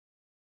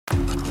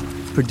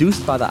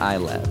Produced by the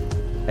iLab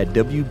at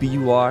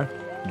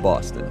WBUR,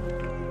 Boston.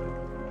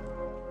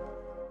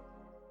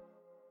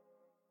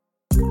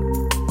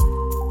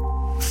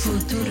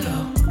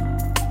 Futuro.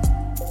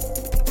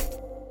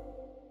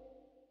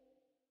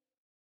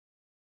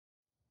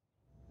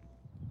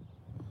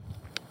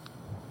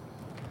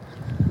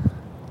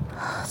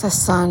 The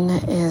sun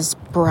is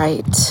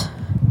bright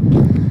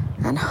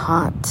and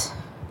hot,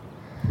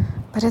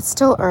 but it's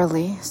still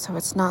early, so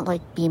it's not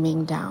like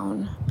beaming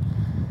down.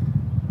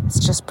 It's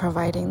just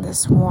providing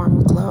this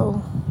warm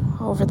glow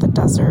over the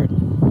desert.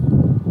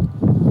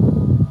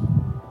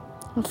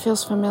 It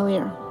feels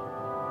familiar.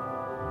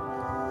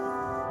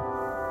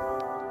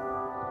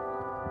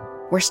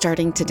 We're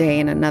starting today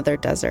in another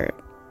desert,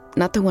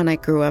 not the one I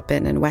grew up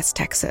in West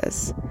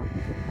Texas.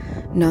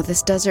 No,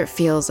 this desert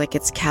feels like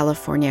its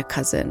California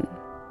cousin,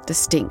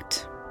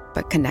 distinct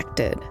but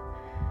connected.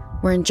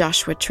 We're in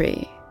Joshua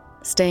Tree,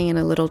 staying in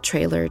a little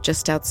trailer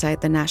just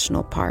outside the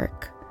national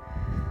park.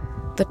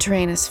 The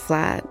terrain is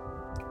flat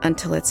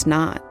until it's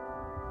not,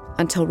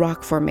 until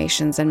rock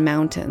formations and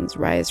mountains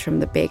rise from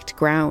the baked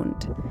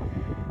ground.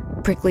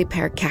 Prickly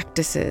pear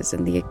cactuses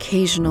and the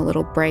occasional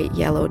little bright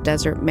yellow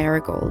desert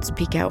marigolds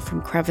peek out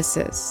from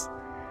crevices.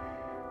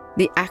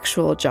 The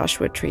actual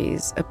Joshua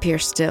trees appear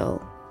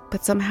still,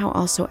 but somehow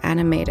also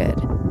animated.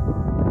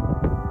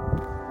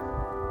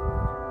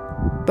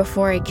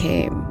 Before I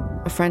came,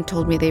 a friend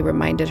told me they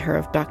reminded her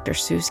of Dr.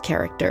 Seuss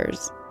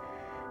characters,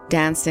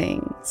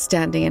 dancing,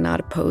 standing in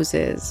odd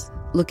poses,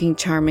 looking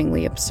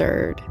charmingly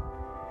absurd.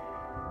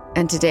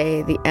 And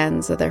today, the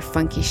ends of their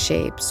funky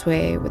shape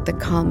sway with the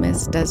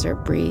calmest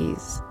desert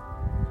breeze.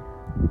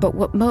 But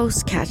what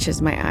most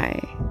catches my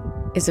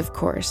eye is, of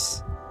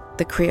course,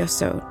 the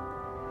creosote,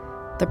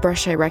 the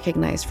brush I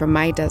recognize from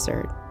my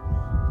desert,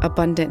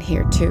 abundant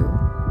here too.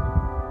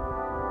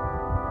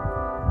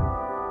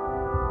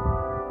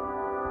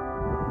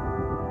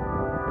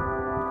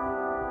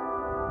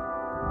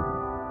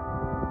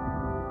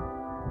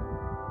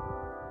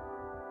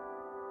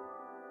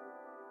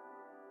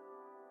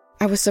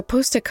 I was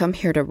supposed to come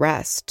here to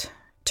rest,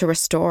 to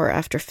restore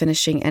after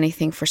finishing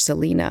anything for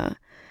Selena.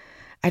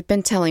 I'd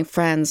been telling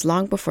friends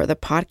long before the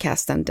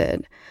podcast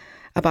ended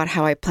about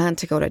how I planned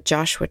to go to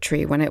Joshua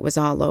Tree when it was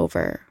all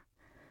over.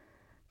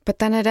 But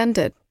then it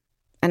ended,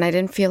 and I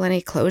didn't feel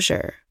any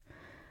closure.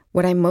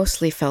 What I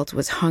mostly felt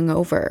was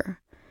hungover,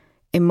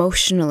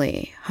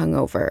 emotionally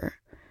hungover.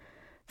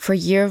 For a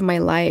year of my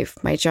life,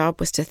 my job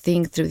was to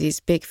think through these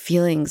big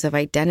feelings of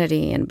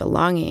identity and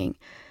belonging,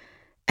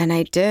 and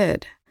I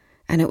did.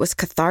 And it was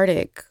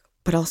cathartic,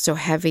 but also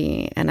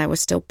heavy, and I was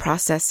still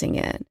processing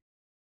it.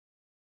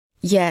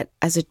 Yet,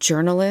 as a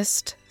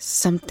journalist,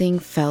 something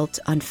felt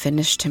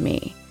unfinished to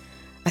me,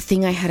 a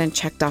thing I hadn't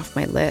checked off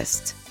my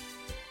list.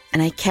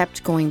 And I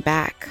kept going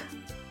back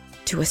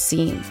to a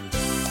scene.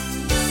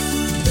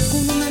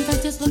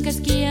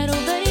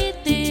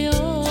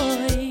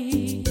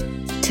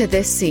 To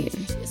this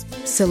scene,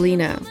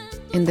 Selena,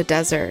 in the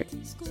desert,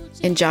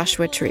 in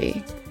Joshua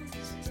Tree.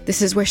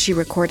 This is where she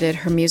recorded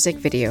her music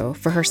video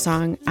for her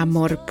song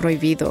Amor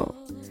Prohibido.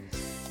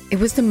 It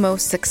was the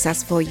most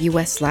successful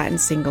U.S. Latin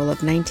single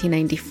of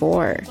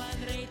 1994,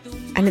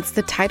 and it's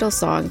the title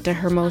song to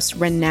her most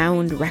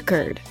renowned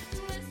record,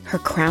 her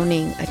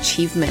crowning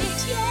achievement.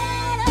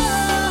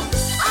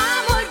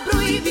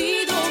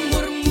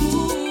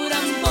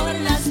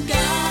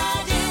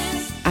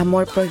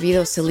 Amor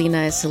Prohibido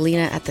Selena is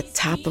Selena at the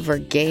top of her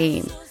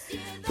game.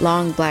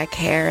 Long black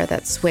hair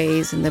that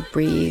sways in the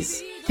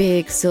breeze,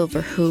 big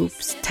silver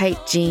hoops, tight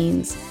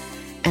jeans,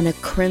 and a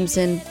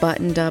crimson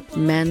buttoned-up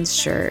men's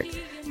shirt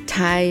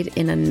tied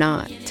in a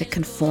knot to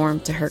conform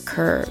to her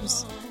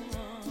curves.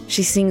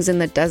 She sings in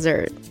the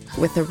desert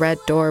with a red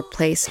door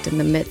placed in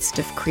the midst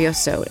of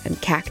creosote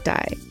and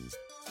cacti.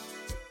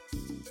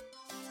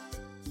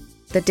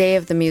 The day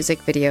of the music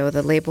video,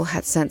 the label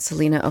had sent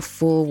Selena a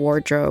full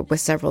wardrobe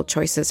with several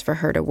choices for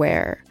her to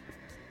wear.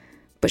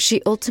 But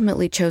she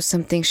ultimately chose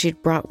something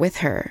she'd brought with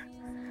her.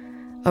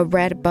 A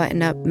red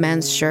button-up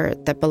men's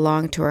shirt that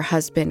belonged to her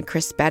husband,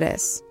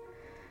 Perez.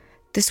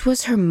 This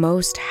was her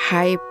most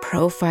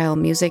high-profile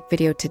music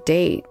video to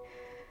date.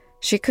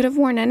 She could have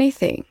worn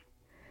anything,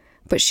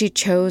 but she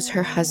chose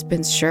her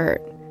husband's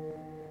shirt.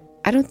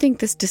 I don't think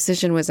this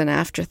decision was an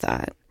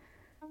afterthought.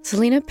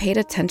 Selena paid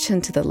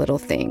attention to the little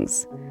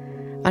things.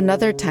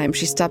 Another time,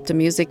 she stopped a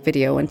music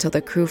video until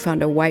the crew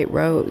found a white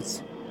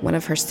rose, one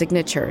of her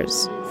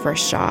signatures, for a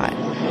shot.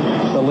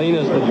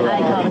 Selena's the director. I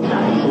call the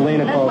shot.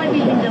 Selena That's calls why the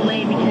we've been shot.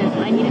 delayed, because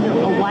I needed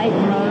a white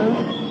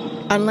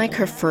rose. Unlike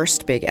her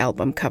first big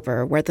album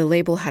cover, where the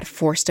label had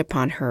forced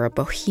upon her a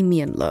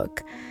bohemian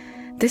look,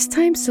 this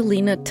time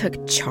Selena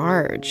took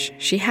charge.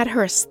 She had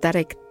her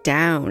aesthetic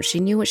down.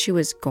 She knew what she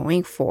was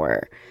going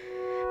for.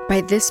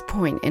 By this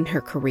point in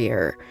her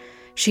career,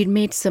 she'd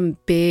made some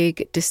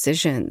big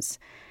decisions.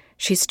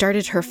 She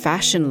started her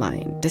fashion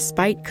line,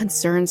 despite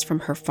concerns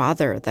from her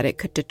father that it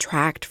could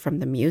detract from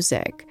the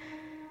music.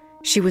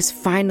 She was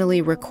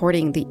finally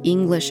recording the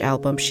English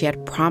album she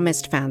had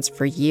promised fans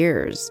for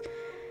years.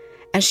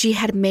 And she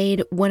had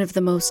made one of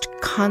the most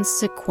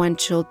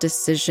consequential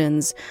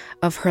decisions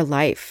of her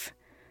life.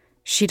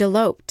 She'd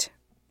eloped,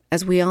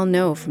 as we all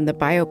know from the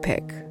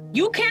biopic.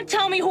 You can't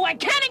tell me who I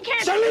can and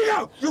can't...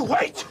 Selena, you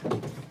wait!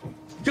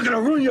 You're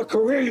gonna ruin your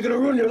career, you're gonna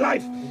ruin your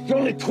life. You're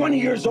only 20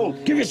 years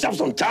old. Give yourself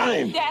some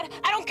time. Dad,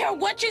 I don't care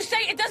what you say.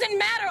 It doesn't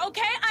matter,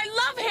 okay? I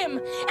love him,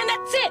 and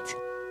that's it.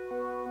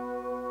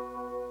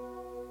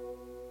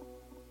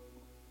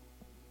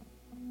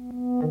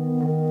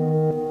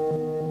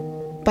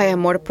 By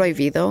Amor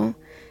Prohibido,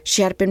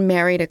 she had been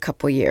married a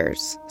couple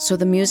years, so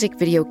the music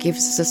video gives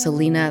us a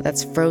Selena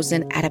that's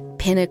frozen at a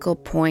pinnacle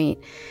point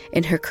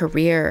in her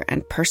career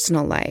and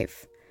personal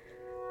life.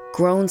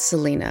 Grown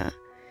Selena,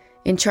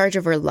 in charge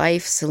of her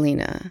life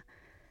Selena,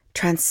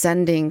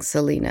 transcending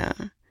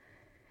Selena.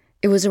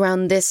 It was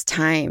around this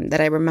time that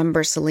I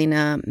remember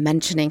Selena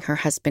mentioning her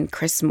husband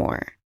Chris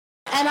more.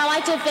 And I'd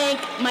like to thank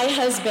my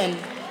husband.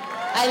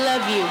 I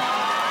love you.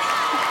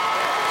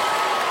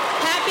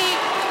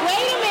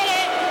 Wait a minute.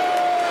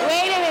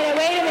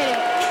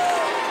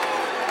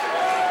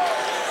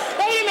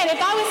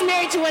 If I was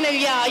married to one of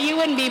y'all, you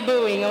wouldn't be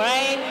booing, all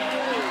right?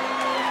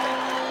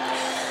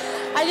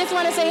 I just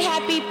want to say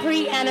happy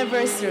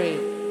pre-anniversary.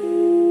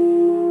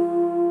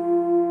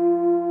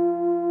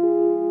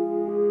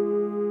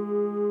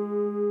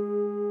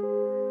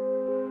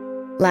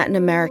 Latin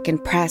American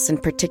press in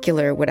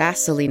particular would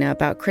ask Selena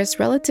about Chris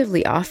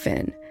relatively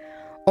often,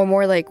 or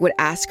more like would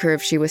ask her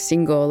if she was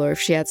single or if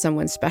she had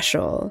someone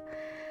special.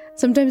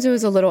 Sometimes it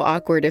was a little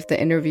awkward if the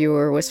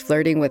interviewer was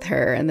flirting with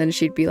her, and then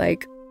she'd be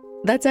like,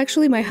 "That's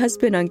actually my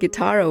husband on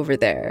guitar over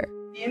there."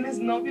 ¿Tienes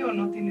novio o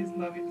no tienes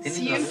novio?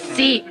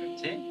 Sí,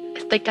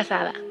 estoy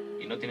casada.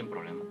 ¿Y no tienen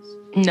problemas?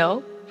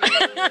 No.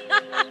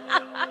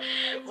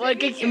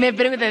 Porque me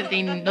preguntan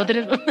si no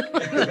tienes...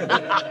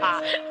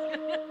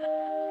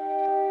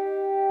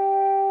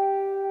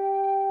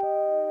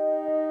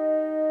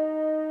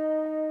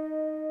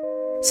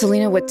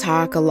 Selena would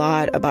talk a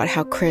lot about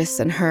how Chris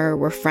and her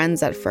were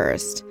friends at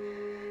first,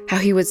 how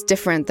he was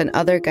different than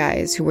other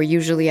guys who were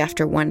usually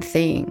after one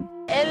thing.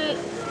 Él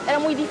era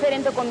muy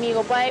diferente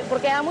conmigo,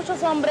 porque hay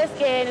muchos hombres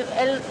que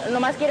él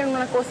nomás quieren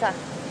una cosa.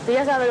 Tú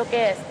ya sabes lo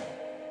que es.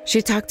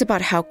 She talked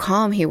about how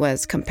calm he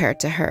was compared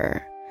to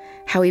her,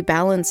 how he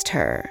balanced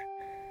her,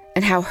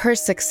 and how her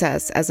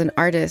success as an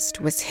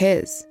artist was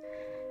his,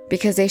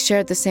 because they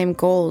shared the same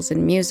goals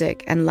in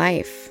music and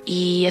life.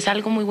 Y es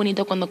algo muy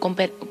bonito cuando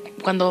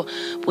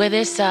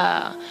puedes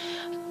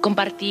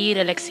compartir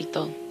el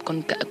éxito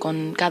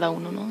con cada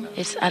uno, ¿no?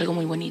 Es algo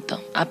muy bonito,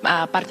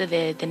 aparte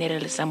de tener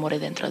el amor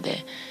dentro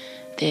de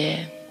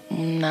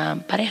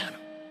una pareja, ¿no?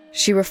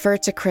 She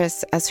referred to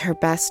Chris as her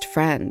best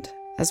friend,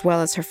 as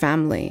well as her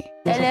family.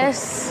 Él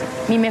es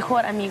mi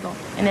mejor amigo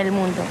en el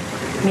mundo,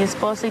 mi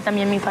esposo y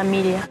también mi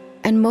familia.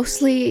 And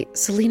mostly,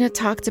 Selena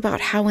talked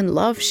about how in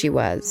love she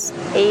was.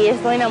 Y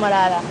estoy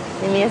enamorada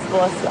de mi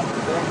esposo.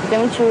 Es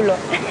muy chulo.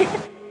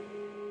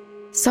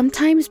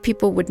 Sometimes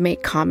people would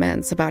make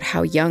comments about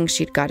how young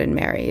she'd gotten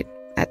married,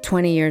 at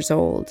 20 years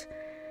old.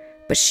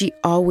 But she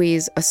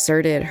always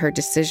asserted her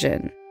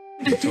decision.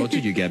 I told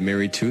you got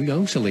married too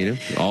young, Selena.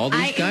 All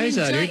these guys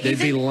out here, they'd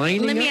be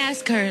lining up. Let me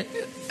ask her,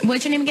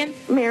 what's your name again?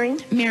 Mary.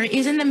 Mary,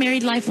 isn't the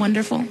married life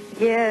wonderful?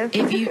 Yes.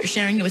 If you're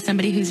sharing it with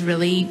somebody who's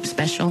really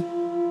special.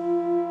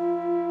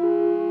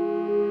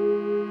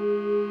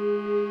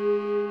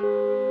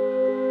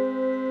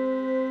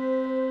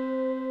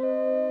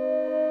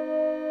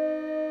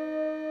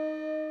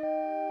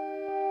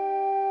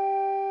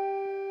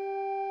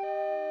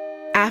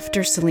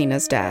 After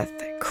Selena's death,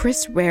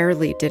 Chris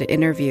rarely did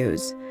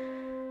interviews,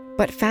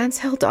 but fans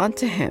held on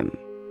to him,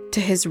 to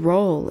his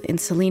role in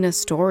Selena's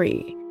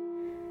story.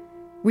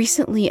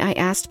 Recently, I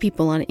asked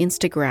people on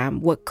Instagram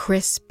what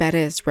Chris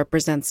Perez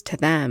represents to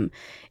them,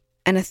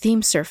 and a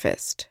theme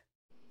surfaced.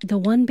 The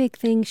one big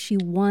thing she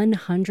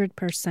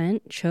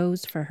 100%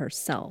 chose for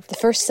herself. The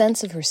first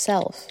sense of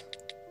herself,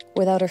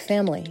 without her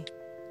family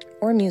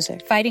or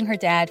music. Fighting her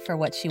dad for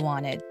what she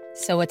wanted.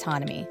 So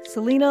autonomy.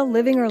 Selena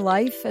living her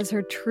life as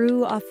her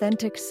true,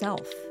 authentic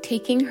self.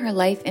 Taking her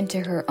life into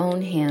her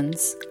own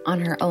hands,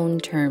 on her own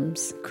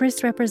terms.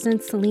 Chris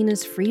represents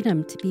Selena's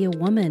freedom to be a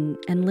woman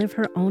and live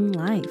her own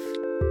life.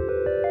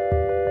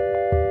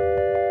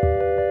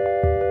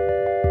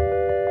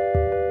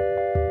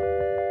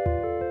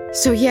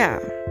 So yeah,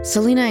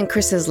 Selena and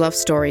Chris's love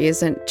story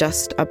isn't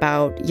just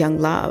about young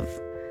love.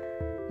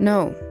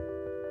 No,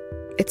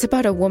 it's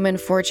about a woman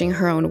forging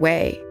her own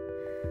way,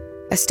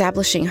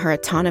 establishing her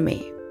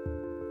autonomy,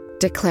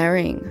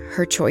 declaring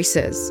her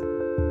choices.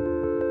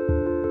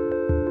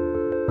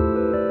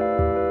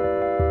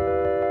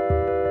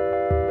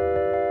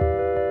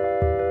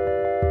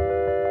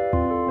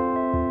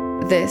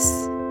 This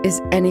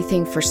is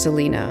Anything for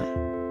Selena,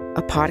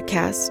 a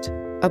podcast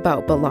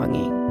about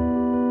belonging.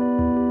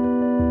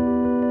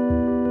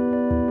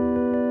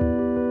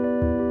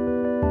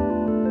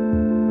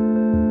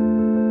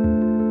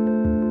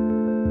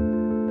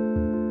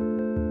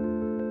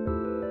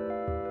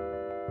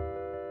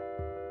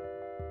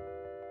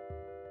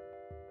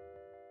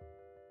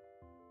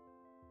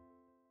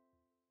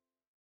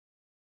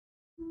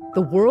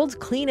 The world's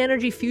clean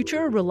energy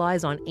future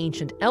relies on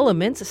ancient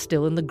elements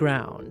still in the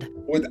ground.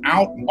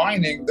 Without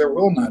mining, there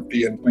will not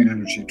be a clean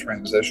energy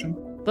transition.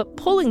 But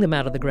pulling them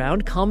out of the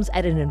ground comes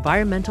at an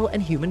environmental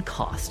and human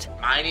cost.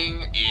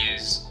 Mining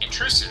is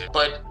intrusive,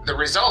 but the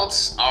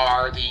results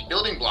are the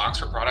building blocks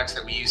for products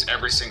that we use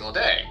every single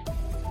day.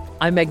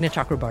 I'm Meghna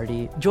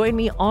Chakrabarty. Join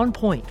me on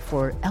Point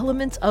for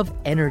Elements of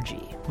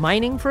Energy,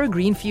 Mining for a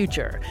Green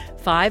Future.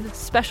 5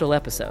 special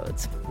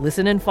episodes.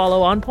 Listen and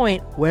follow On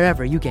Point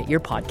wherever you get your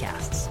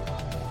podcasts.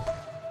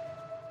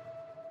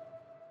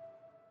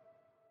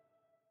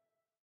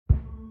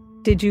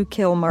 Did you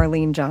kill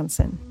Marlene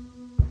Johnson?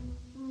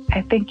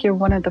 I think you're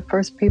one of the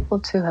first people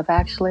to have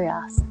actually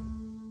asked.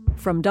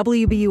 From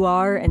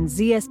WBUR and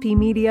ZSP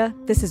Media,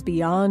 this is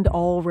Beyond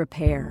All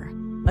Repair,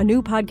 a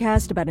new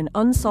podcast about an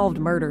unsolved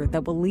murder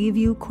that will leave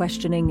you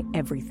questioning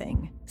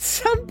everything.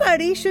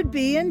 Somebody should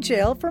be in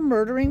jail for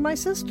murdering my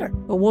sister.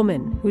 A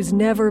woman who's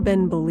never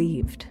been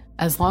believed.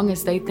 As long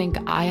as they think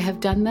I have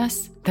done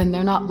this, then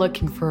they're not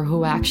looking for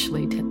who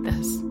actually did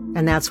this.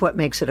 And that's what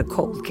makes it a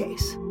cold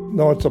case.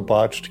 No, it's a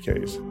botched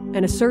case.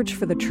 And a search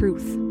for the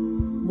truth,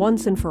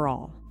 once and for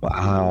all.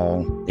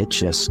 Wow, it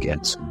just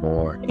gets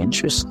more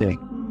interesting.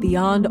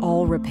 Beyond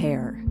All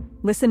Repair.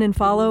 Listen and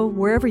follow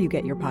wherever you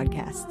get your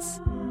podcasts.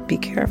 Be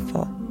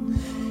careful.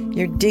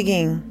 You're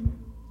digging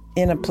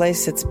in a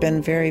place that's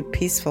been very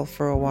peaceful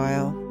for a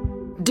while.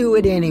 Do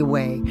it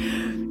anyway.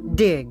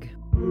 Dig.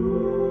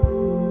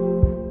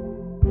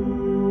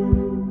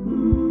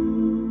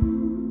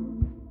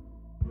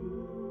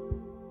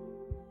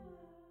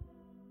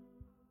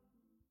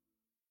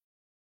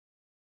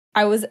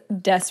 I was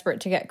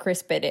desperate to get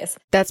Chris Perez.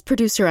 That's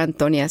producer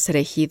Antonia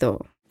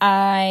Cerejido.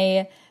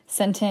 I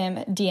sent him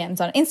DMs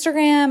on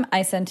Instagram.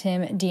 I sent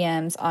him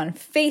DMs on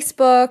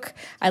Facebook.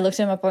 I looked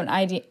him up on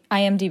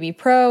IMDb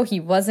Pro. He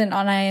wasn't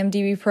on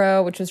IMDb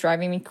Pro, which was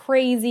driving me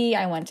crazy.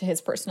 I went to his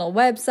personal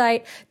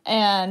website,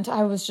 and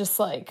I was just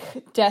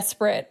like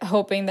desperate,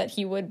 hoping that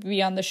he would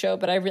be on the show,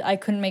 but I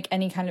couldn't make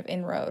any kind of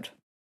inroad.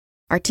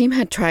 Our team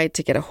had tried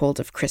to get a hold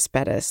of Chris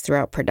Perez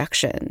throughout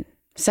production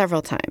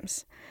several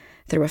times,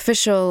 through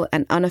official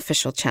and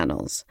unofficial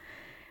channels.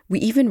 We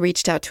even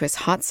reached out to his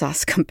hot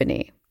sauce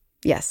company.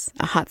 Yes,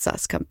 a hot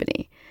sauce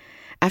company.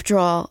 After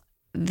all,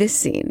 this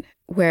scene,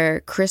 where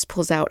Chris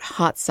pulls out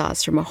hot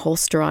sauce from a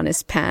holster on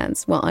his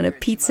pants while on a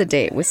pizza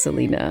date with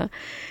Selena,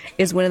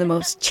 is one of the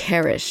most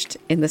cherished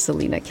in the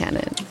Selena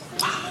canon.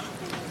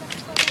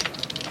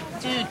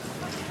 Dude,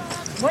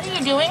 what are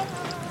you doing?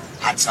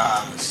 Hot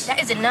sauce.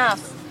 That is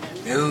enough.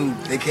 Dude,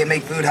 they can't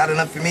make food hot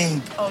enough for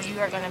me. Oh, you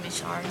are gonna be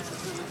sorry.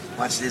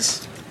 Watch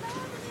this.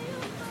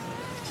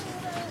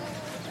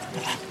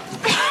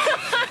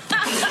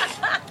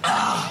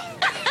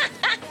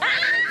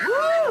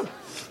 Woo!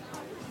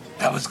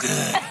 That was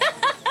good.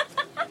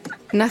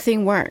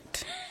 Nothing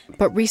worked.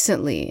 But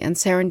recently and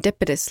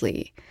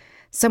serendipitously,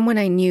 someone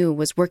I knew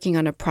was working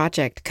on a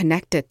project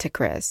connected to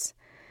Chris.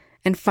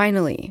 And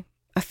finally,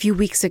 a few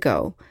weeks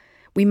ago,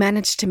 we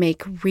managed to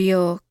make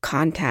real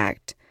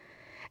contact.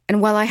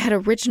 And while I had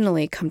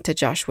originally come to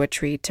Joshua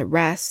Tree to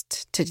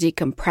rest, to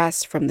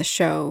decompress from the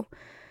show,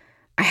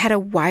 I had a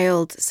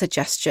wild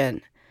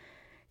suggestion.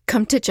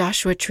 Come to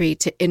Joshua Tree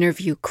to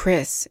interview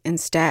Chris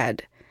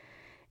instead,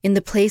 in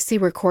the place they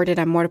recorded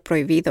Amor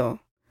Prohibido.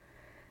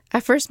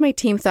 At first, my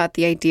team thought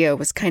the idea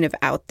was kind of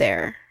out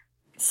there.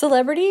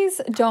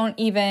 Celebrities don't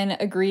even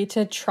agree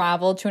to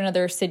travel to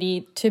another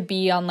city to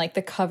be on like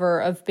the cover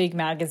of big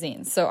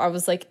magazines. So I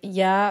was like,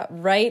 yeah,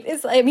 right.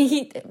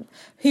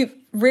 He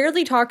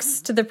rarely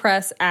talks to the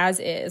press as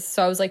is.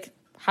 So I was like,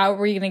 how are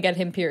we going to get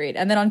him, period?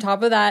 And then on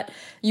top of that,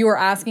 you are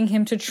asking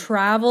him to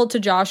travel to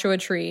Joshua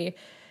Tree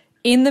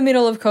in the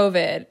middle of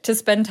COVID to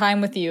spend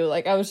time with you.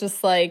 Like, I was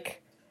just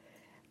like,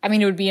 I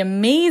mean, it would be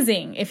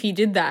amazing if he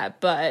did that,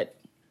 but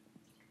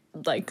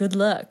like, good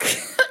luck.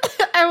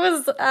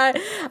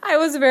 I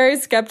was very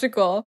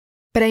skeptical.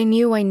 But I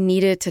knew I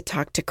needed to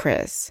talk to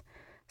Chris.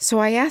 So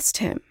I asked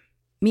him,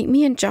 meet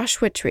me in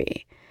Joshua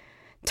Tree.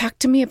 Talk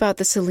to me about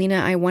the Selena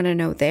I want to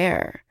know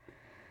there.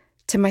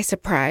 To my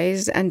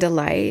surprise and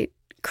delight,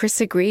 Chris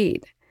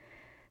agreed.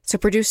 So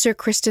producer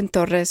Kristen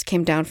Torres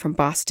came down from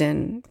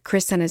Boston,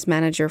 Chris and his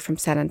manager from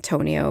San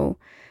Antonio.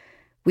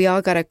 We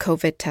all got a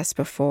COVID test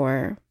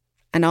before,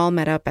 and all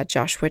met up at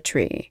Joshua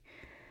Tree.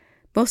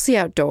 Mostly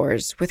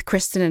outdoors, with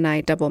Kristen and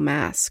I double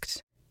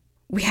masked.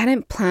 We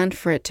hadn't planned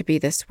for it to be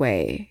this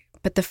way,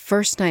 but the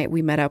first night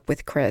we met up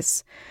with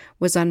Chris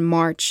was on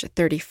March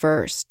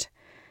 31st,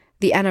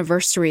 the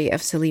anniversary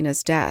of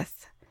Selena's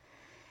death.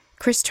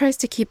 Chris tries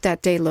to keep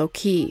that day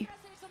low-key.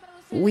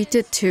 We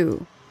did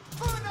too.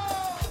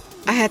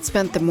 I had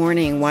spent the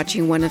morning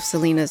watching one of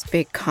Selena's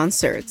big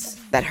concerts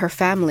that her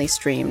family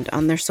streamed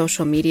on their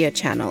social media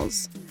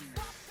channels.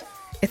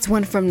 It's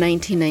one from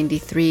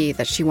 1993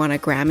 that she won a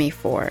Grammy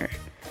for.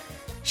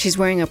 She's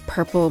wearing a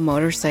purple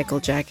motorcycle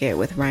jacket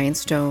with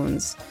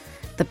rhinestones.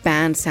 The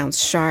band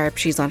sounds sharp.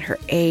 She's on her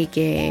A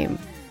game.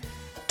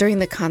 During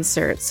the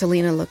concert,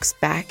 Selena looks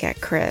back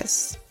at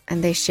Chris,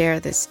 and they share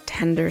this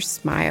tender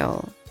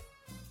smile.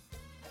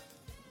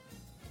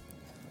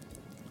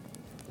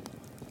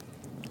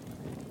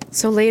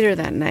 So later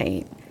that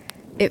night,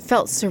 it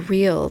felt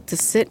surreal to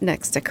sit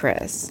next to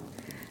Chris,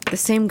 the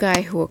same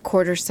guy who a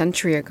quarter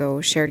century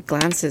ago shared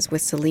glances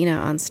with Selena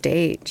on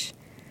stage.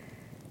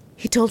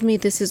 He told me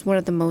this is one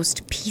of the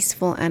most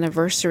peaceful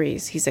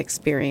anniversaries he's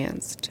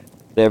experienced.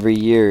 Every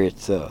year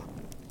it's a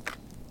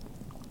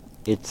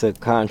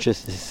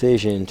conscious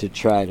decision to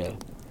try to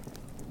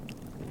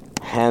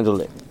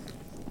handle it.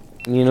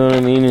 You know what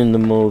I mean? In the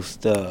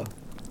most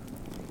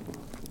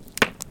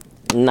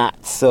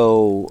not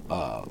so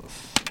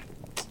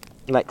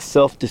like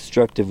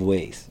self-destructive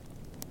ways.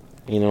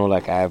 You know,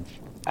 like I've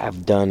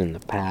done in the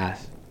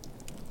past.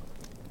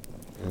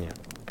 Yeah.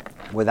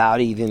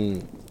 Without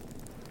even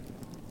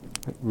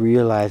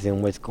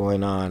realizing what's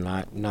going on,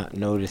 not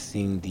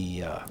noticing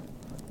the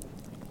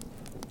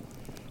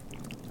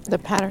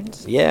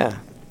patterns. Yeah,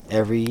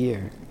 every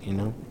year, you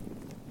know.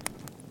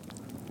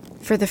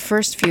 For the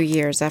first few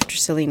years after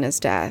Selena's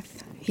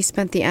death, he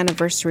spent the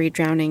anniversary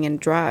drowning in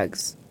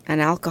drugs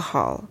and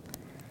alcohol.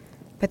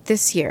 But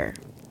this year,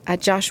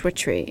 at Joshua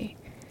Tree,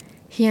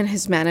 he and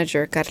his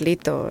manager,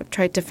 Carlito,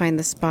 tried to find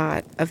the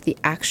spot of the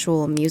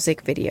actual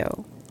music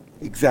video.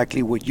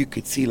 Exactly what you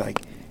could see,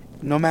 like,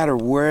 no matter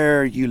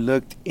where you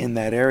looked in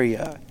that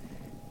area,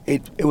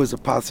 it was a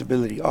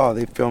possibility. Oh,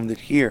 they filmed it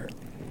here.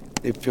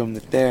 They filmed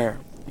it there,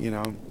 you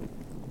know.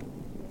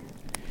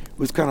 It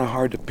was kind of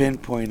hard to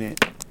pinpoint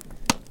it.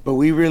 But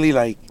we really,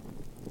 like,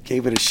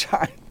 gave it a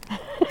shot.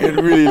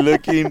 And really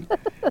looking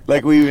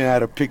like we even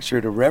had a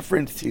picture to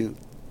reference to.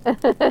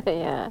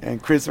 Yeah.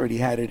 And Chris already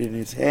had it in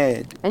his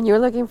head. And you were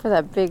looking for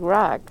that big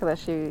rock that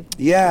she...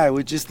 Yeah, it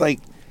was just like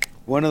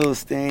one of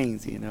those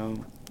things, you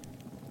know.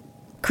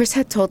 Chris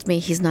had told me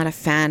he's not a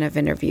fan of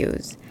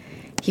interviews.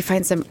 He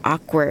finds them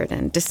awkward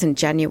and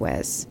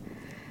disingenuous.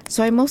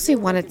 So I mostly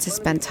wanted to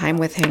spend time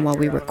with him while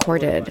we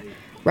recorded,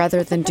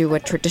 rather than do a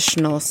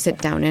traditional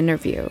sit-down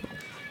interview.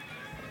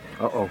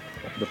 Uh-oh,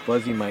 the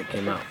fuzzy mic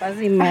came out.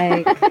 Fuzzy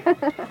mic.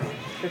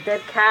 The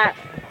dead cat.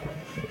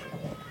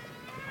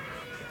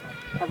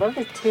 I love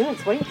the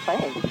tunes. What are you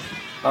playing?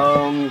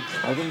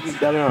 I think you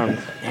got it on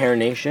Hair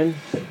Nation,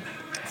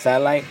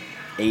 Satellite,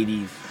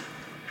 80s.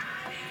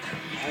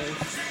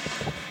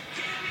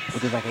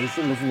 Because like I used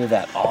to listen to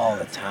that all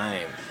the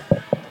time,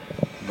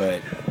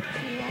 but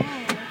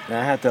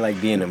I had to like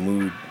be in a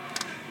mood.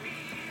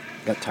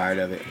 Got tired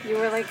of it. You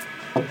were like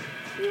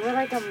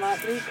a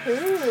Motley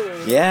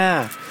Crue.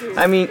 Yeah,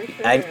 I mean,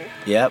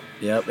 yep.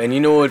 And you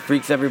know what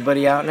freaks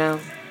everybody out now?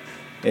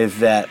 Is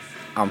that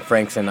I'm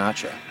Frank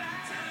Sinatra.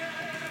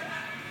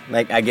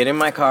 Like I get in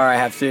my car, I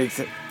have Sirius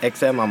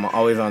XM, I'm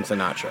always on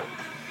Sinatra.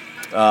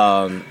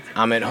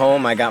 I'm at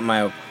home, I got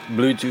my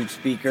Bluetooth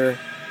speaker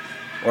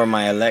or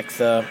my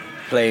Alexa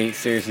play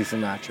Seriously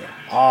Sinatra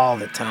all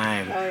the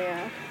time. Oh,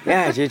 yeah.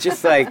 Yeah, it's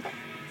just like,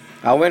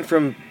 I went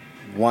from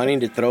wanting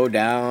to throw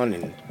down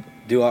and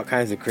do all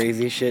kinds of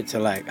crazy shit to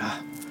like,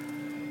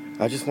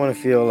 I just want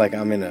to feel like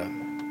I'm in a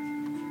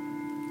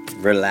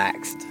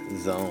relaxed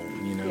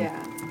zone, you know?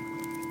 Yeah.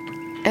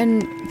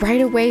 And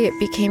right away it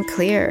became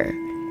clear.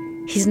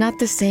 He's not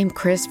the same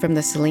Chris from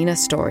the Selena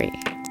story.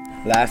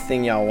 Last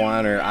thing y'all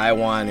want or I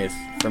want is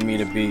for me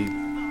to be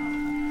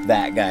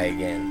that guy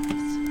again.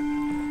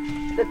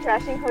 The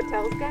Trashing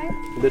Hotels guy?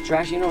 The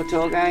Trashing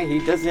Hotel guy, he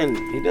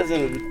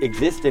doesn't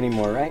exist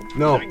anymore, right?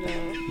 No,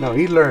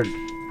 he learned.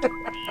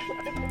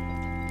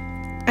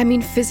 I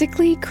mean,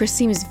 physically, Chris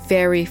seems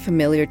very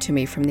familiar to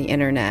me from the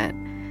internet.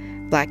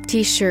 Black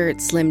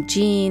t-shirt, slim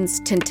jeans,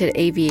 tinted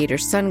aviator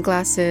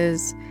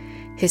sunglasses,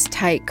 his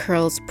tight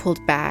curls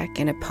pulled back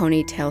in a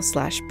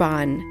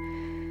ponytail/bun.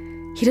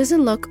 He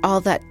doesn't look all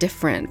that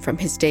different from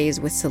his days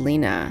with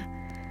Selena.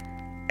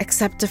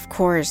 Except, of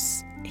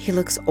course, he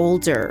looks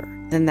older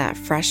than that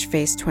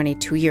fresh-faced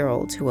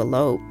 22-year-old who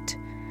eloped.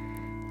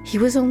 He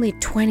was only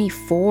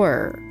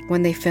 24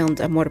 when they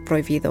filmed Amor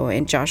Prohibido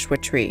in Joshua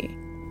Tree.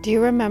 Do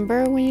you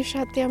remember when you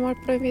shot the Amor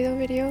Prohibido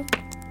video?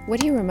 What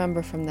do you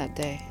remember from that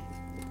day?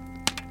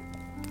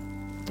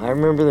 I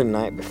remember the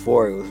night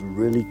before, it was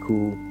really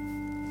cool.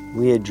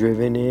 We had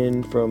driven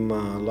in from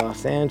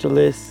Los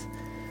Angeles,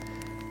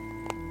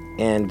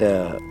 and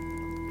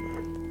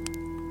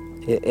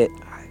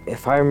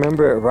if I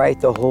remember it right,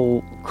 the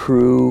whole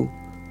crew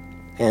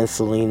and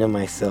Selena,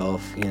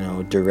 myself, you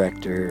know,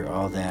 director,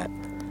 all that,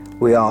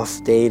 we all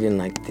stayed in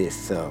like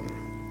this,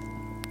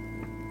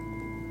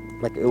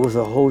 like it was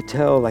a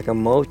hotel, like a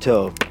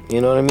motel,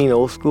 you know what I mean,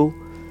 old school,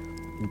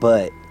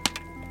 but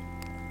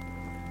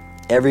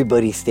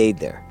everybody stayed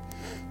there.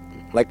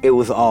 Like it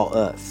was all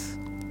us.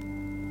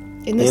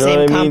 In the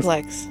same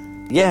complex.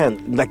 Yeah,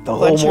 like the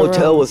whole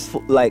motel was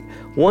full, like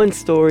one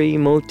story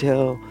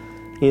motel,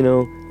 you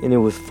know, and it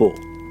was full.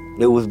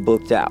 It was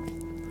booked out.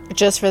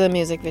 Just for the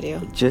music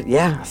video.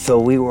 Yeah, so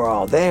we were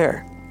all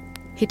there.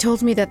 He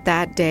told me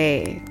that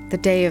day, the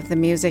day of the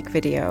music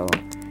video,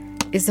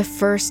 is the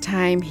first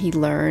time he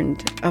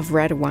learned of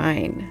red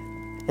wine.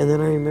 And then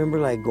I remember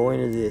like going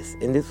to this,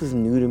 and this was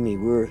new to me.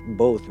 We were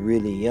both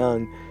really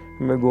young. I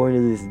remember going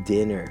to this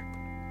dinner,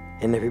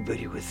 and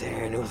everybody was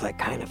there, and it was like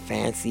kind of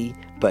fancy,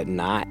 but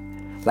not.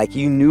 Like,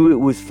 you knew it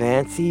was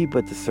fancy,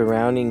 but the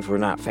surroundings were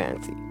not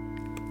fancy.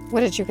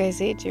 What did you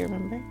guys eat? Do you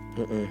remember?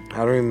 I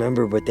don't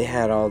remember, but they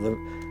had all the...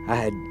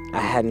 I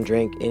hadn't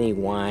drank any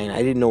wine.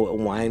 I didn't know what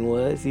wine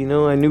was, you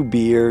know? I knew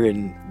beer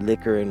and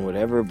liquor and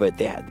whatever, but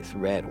they had this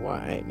red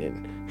wine,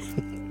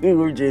 and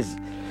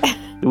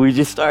we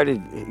just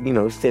started, you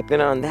know,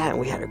 sipping on that, and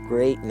we had a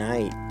great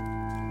night.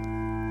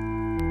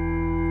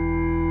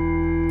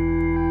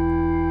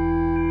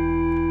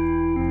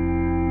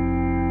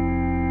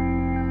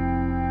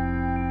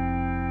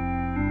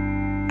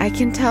 I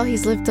can tell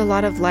he's lived a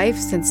lot of life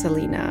since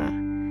Selena.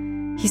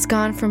 He's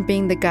gone from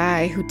being the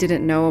guy who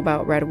didn't know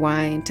about red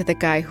wine to the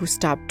guy who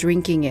stopped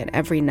drinking it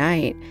every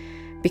night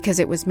because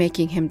it was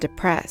making him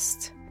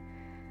depressed.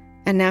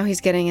 And now he's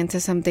getting into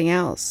something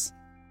else.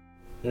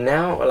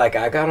 Now, like,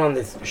 I got on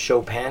this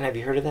Chopin. Have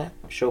you heard of that?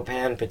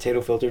 Chopin potato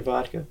filtered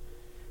vodka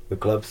with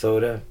club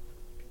soda.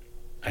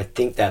 I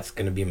think that's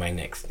going to be my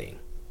next thing.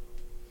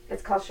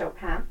 It's called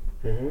Chopin.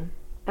 Mm-hmm.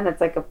 And it's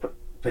like a...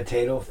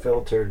 Potato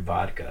filtered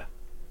vodka.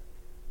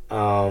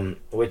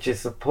 Which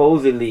is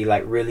supposedly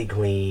like really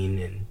clean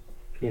and,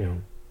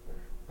 you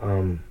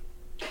know,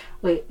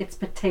 Wait, it's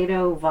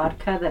potato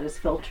vodka that is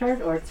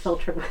filtered, or it's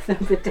filtered with a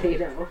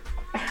potato?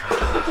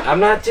 I'm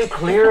not too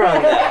clear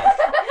on that.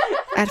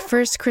 At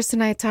first, Chris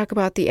and I talk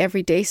about the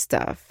everyday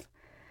stuff,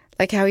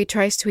 like how he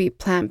tries to eat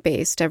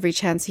plant-based every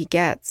chance he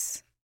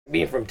gets.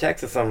 Being from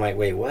Texas, I'm like,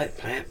 wait, what?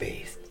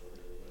 Plant-based?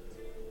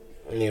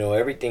 You know,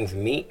 everything's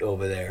meat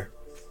over there.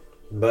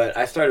 But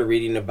I started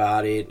reading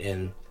about it,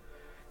 and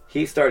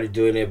he started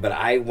doing it, but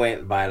I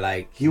went by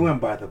like... He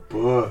went by the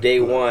book. Day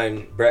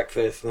 1,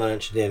 breakfast,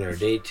 lunch, dinner.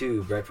 Day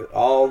 2, breakfast,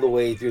 all the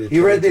way through the... He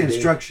read the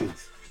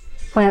instructions.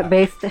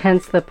 Plant-based,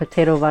 hence the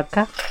potato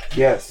vodka?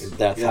 Yes.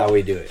 That's how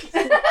we do it.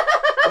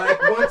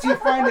 Like, once you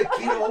find a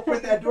key to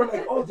open that door,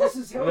 like, oh, this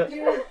is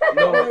healthier?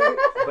 No,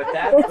 but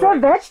that's... It's a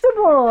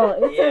vegetable.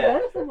 It's a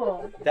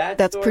vegetable.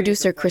 That's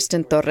producer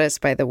Kristen Torres,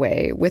 by the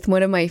way, with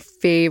one of my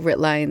favorite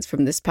lines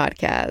from this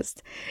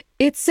podcast.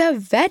 It's a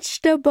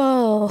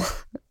vegetable.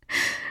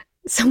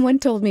 Someone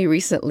told me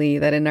recently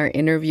that in our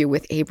interview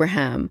with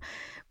Abraham,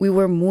 we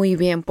were muy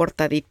bien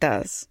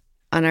portaditas,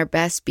 on our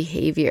best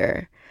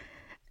behavior,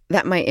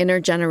 that my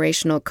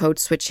intergenerational code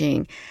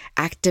switching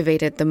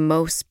activated the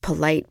most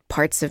polite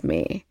parts of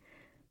me.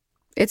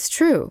 It's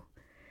true.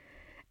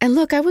 And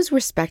look, I was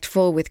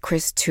respectful with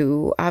Chris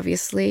too,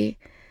 obviously,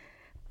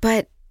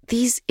 but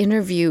these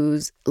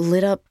interviews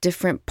lit up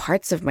different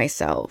parts of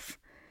myself.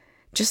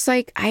 Just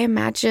like I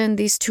imagine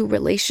these two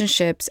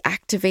relationships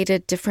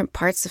activated different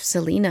parts of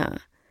Selena.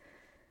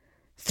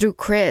 Through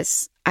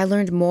Chris, I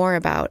learned more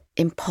about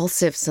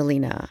impulsive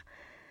Selena,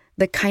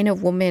 the kind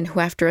of woman who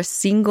after a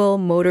single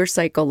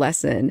motorcycle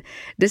lesson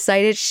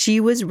decided she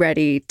was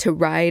ready to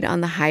ride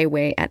on the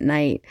highway at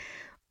night,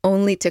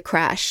 only to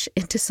crash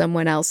into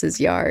someone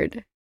else's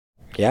yard.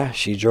 Yeah,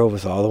 she drove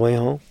us all the way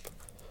home.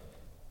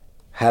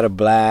 Had a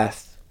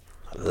blast,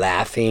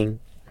 laughing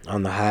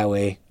on the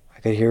highway. I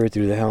could hear her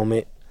through the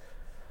helmet.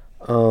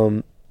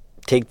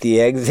 Take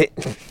the exit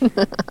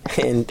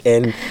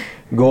and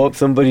go up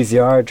somebody's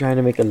yard trying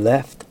to make a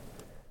left.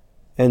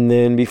 And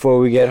then before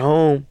we get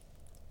home,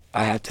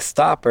 I have to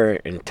stop her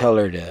and tell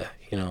her to,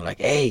 you know, like,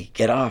 hey,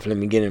 get off, let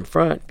me get in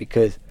front.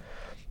 Because,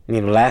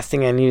 you know, last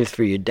thing I need is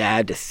for your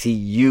dad to see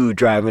you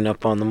driving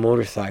up on the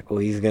motorcycle.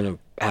 He's going to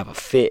have a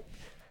fit.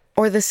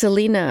 Or the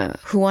Selena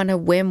who on a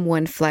whim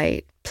one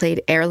flight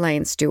played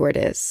airline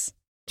stewardess.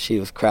 She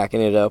was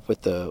cracking it up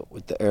with the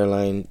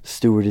airline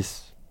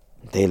stewardess.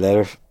 They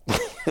let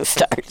her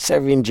start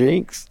serving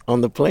drinks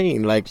on the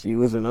plane like she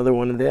was another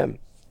one of them.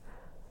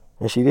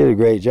 And she did a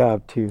great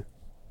job, too.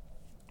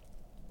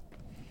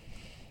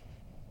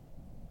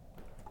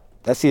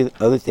 That's the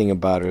other thing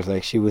about her, is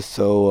like she was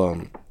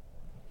so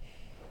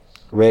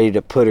ready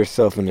to put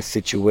herself in a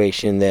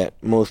situation that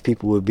most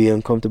people would be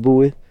uncomfortable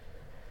with.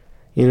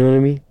 You know what I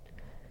mean?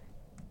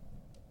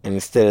 And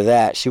instead of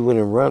that, she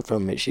wouldn't run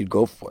from it, she'd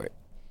go for it.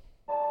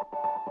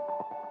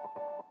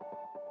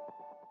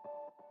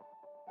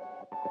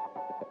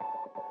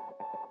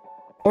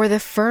 Or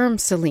the firm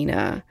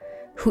Selena,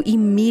 who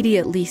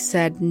immediately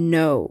said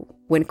no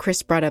when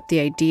Chris brought up the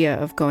idea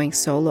of going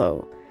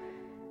solo.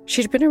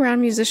 She'd been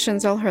around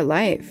musicians all her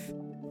life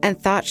and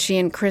thought she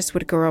and Chris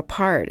would grow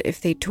apart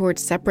if they toured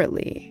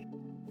separately.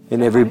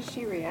 And How did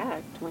she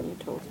react when you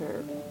told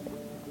her?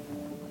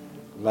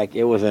 Like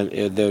it was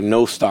the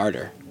no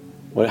starter.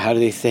 How do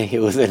they say it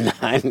was a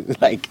non,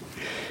 like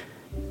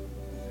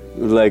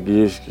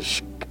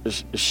just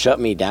shut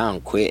me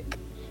down quick.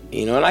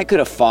 You know, and I could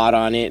have fought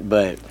on it,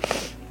 but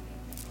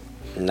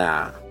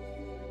nah.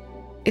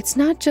 It's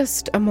not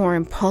just a more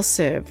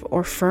impulsive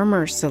or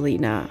firmer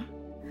Selena.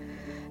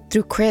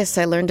 Through Chris,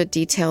 I learned a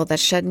detail that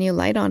shed new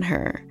light on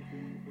her,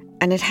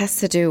 and it has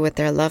to do with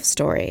their love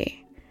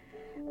story.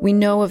 We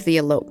know of the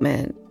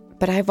elopement,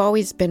 but I've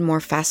always been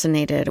more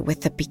fascinated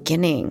with the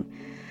beginning,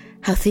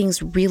 how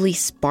things really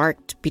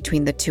sparked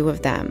between the two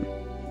of them.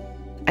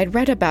 I'd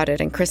read about it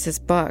in Chris's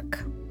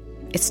book.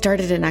 It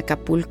started in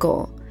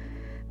Acapulco.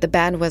 The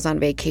band was on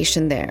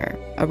vacation there,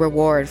 a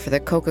reward for the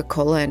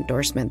Coca-Cola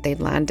endorsement they'd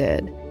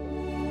landed.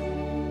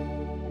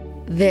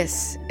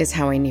 This is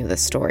how I knew the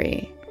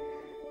story.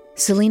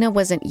 Selena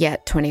wasn't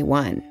yet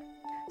 21,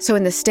 so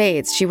in the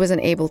States, she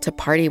wasn't able to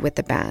party with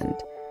the band.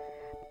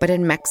 But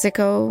in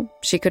Mexico,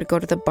 she could go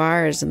to the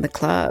bars and the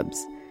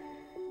clubs.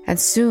 And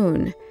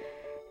soon,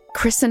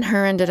 Chris and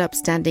her ended up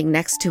standing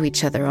next to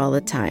each other all the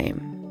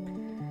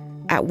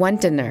time. At one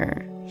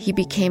dinner, he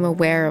became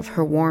aware of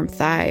her warm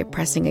thigh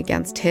pressing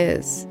against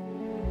his.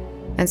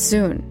 And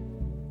soon,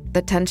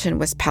 the tension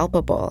was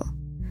palpable,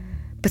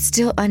 but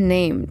still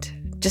unnamed,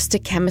 just a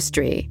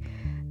chemistry,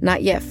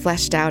 not yet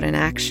fleshed out in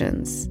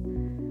actions.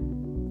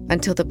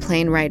 Until the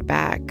plane ride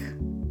back,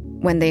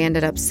 when they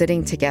ended up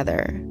sitting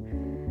together.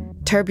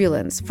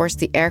 Turbulence forced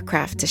the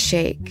aircraft to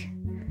shake.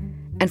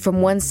 And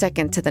from one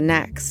second to the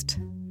next,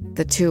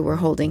 the two were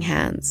holding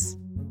hands.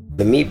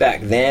 The me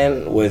back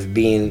then was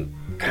being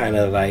kind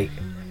of like,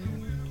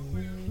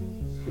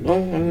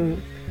 well,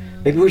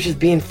 maybe we're just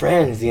being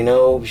friends, you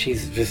know?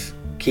 She's just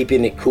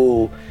keeping it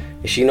cool.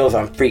 She knows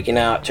I'm freaking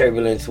out,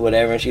 turbulence,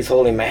 whatever, and she's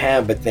holding my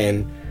hand. But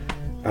then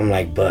I'm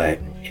like, but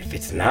if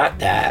it's not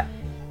that.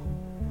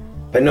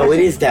 But no, it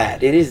is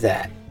that. It is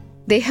that.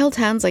 They held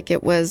hands like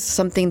it was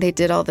something they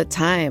did all the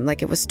time,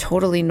 like it was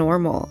totally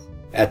normal.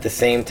 At the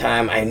same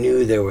time, I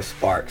knew there were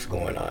sparks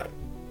going on.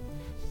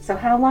 So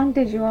how long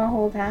did you all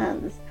hold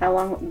hands? How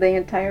long? The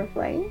entire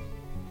flight?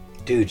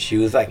 Dude, she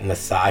was like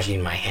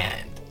massaging my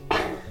hand.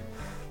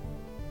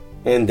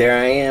 And there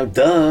I am,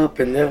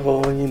 up in that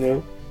hole, you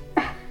know.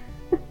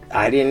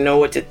 I didn't know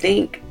what to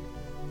think.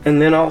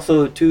 And then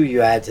also, too,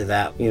 you add to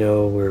that, you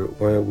know,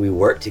 we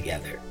work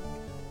together.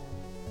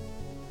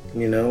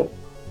 You know,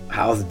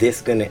 how's this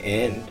gonna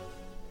end?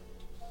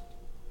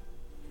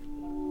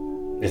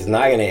 It's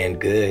not gonna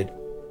end good.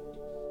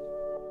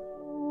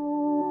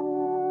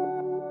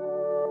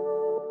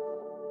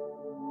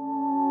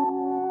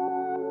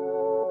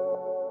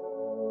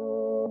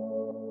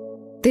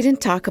 They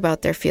didn't talk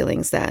about their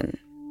feelings then.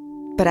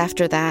 But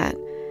after that,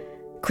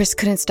 Chris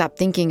couldn't stop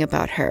thinking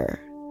about her,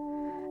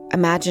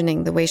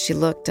 imagining the way she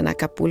looked in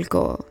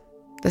Acapulco,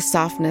 the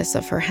softness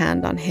of her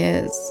hand on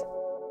his.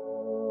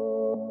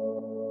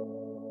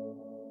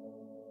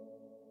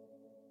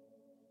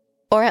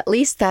 Or at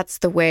least that's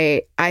the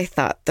way I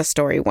thought the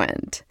story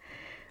went.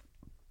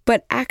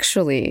 But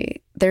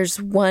actually,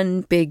 there's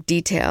one big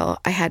detail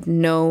I had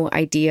no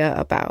idea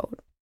about.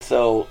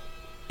 So,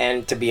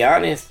 and to be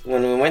honest,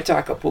 when we went to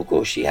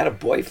Acapulco, she had a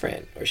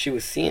boyfriend, or she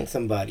was seeing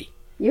somebody.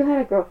 You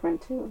had a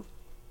girlfriend too.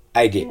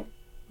 I did.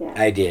 Yeah.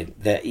 I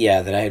did. That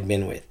I had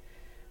been with.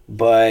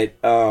 But,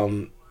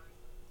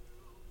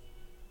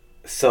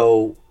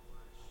 so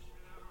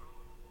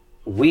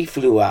we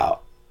flew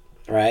out,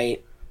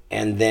 right?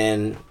 And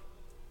then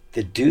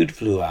the dude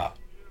flew out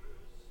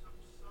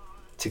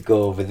to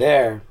go over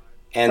there.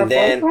 And Her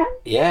then, boyfriend?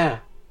 yeah.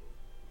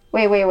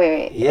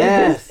 Wait.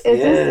 Yes.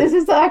 Is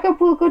this the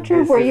Acapulco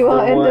trip This where is you all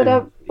the ended one.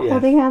 up Yes.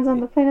 holding hands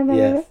on the plane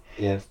and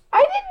Yes. I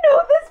didn't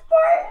know this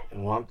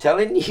part. Well, I'm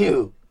telling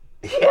you.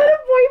 You had a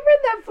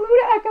boyfriend that flew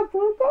to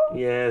Acapulco?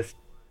 Yes.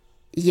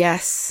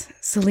 Yes,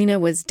 Selena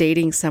was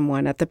dating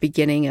someone at the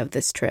beginning of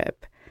this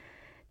trip.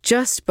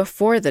 Just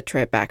before the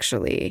trip,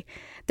 actually,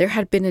 there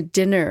had been a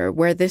dinner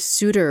where this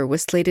suitor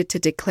was slated to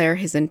declare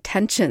his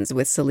intentions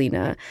with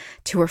Selena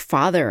to her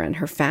father and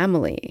her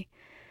family.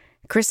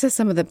 Chris says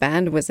some of the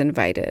band was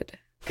invited.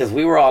 Because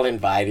we were all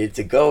invited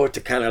to go to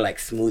kind of like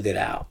smooth it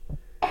out.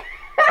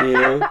 You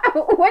know?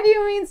 What do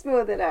you mean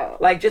smooth it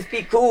out? Like just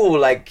be cool,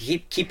 like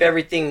keep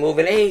everything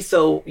moving. Hey,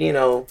 so, you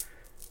know,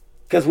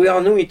 because we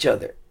all knew each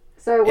other.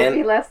 So it would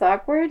be less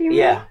awkward, you mean?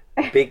 Yeah,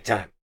 big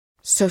time.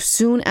 So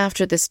soon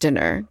after this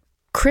dinner,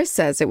 Chris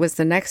says it was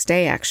the next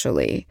day,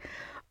 actually,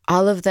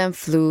 all of them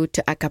flew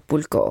to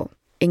Acapulco,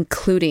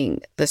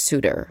 including the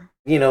suitor.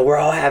 You know, we're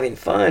all having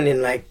fun,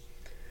 and like,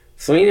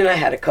 Selena and I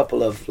had a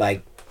couple of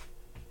like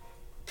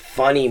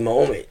funny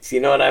moments, you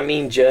know what I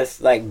mean?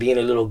 Just like being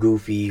a little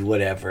goofy,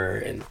 whatever,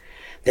 and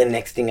then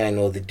next thing I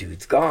know, the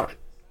dude's gone.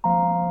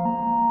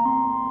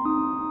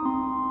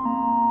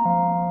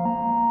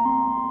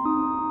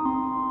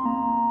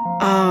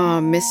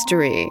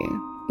 Mystery.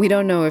 We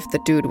don't know if the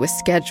dude was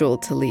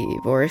scheduled to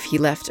leave or if he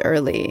left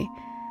early,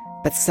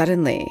 but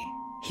suddenly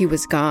he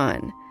was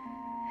gone.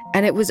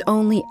 And it was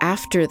only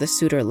after the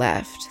suitor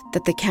left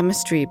that the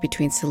chemistry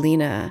between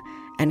Selena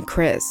and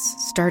Chris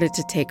started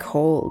to take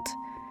hold.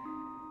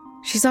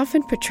 She's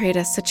often portrayed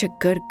as such a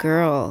good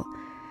girl,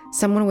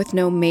 someone with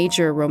no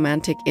major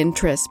romantic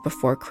interests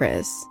before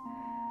Chris.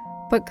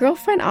 But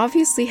girlfriend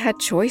obviously had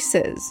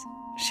choices.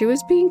 She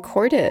was being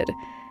courted.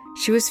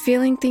 She was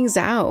feeling things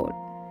out.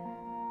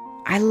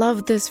 I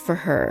love this for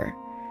her.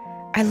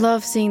 I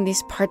love seeing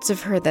these parts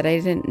of her that I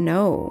didn't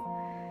know.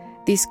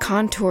 These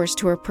contours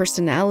to her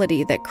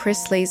personality that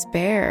Chris lays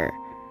bare.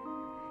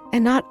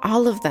 And not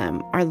all of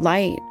them are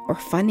light or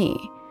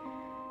funny.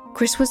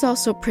 Chris was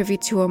also privy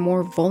to a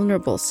more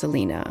vulnerable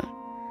Selena.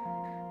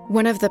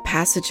 One of the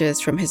passages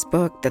from his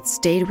book that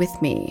stayed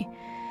with me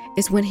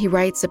is when he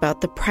writes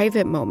about the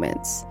private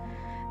moments,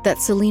 that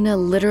Selena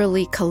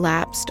literally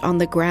collapsed on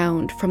the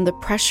ground from the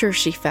pressure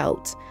she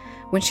felt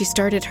when she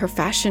started her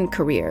fashion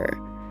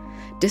career,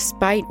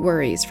 despite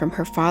worries from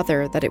her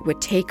father that it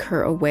would take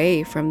her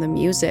away from the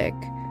music.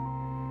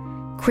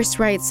 Chris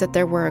writes that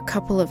there were a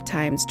couple of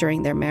times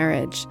during their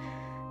marriage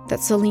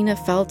that Selena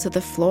fell to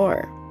the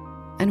floor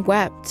and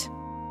wept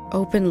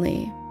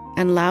openly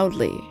and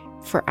loudly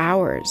for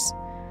hours.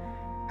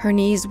 Her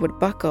knees would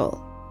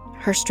buckle,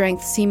 her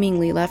strength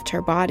seemingly left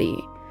her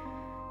body,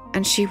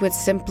 and she would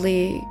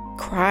simply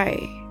cry.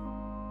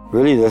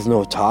 Really, there's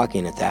no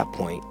talking at that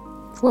point.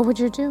 What would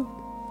you do?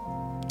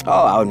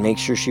 Oh, I would make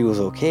sure she was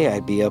okay.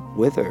 I'd be up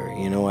with her.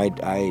 You know, I'd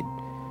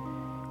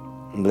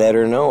let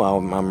her know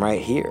I'm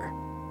right here.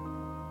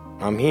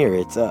 I'm here,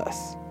 it's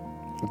us.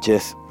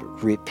 Just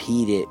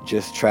repeat it,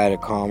 just try to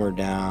calm her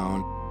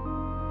down.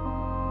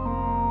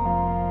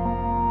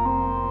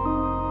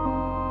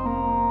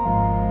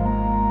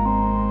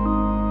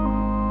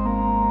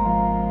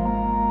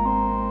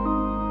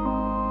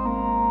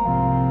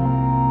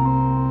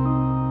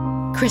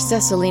 Chris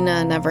says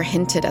Selena never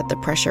hinted at the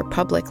pressure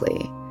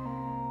publicly,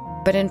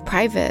 but in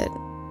private,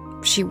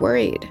 she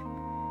worried.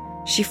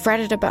 She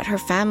fretted about her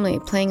family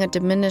playing a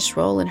diminished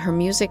role in her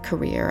music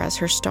career as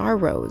her star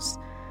rose,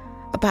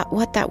 about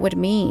what that would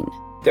mean.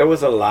 There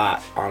was a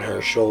lot on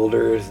her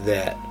shoulders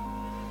that,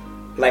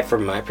 like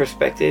from my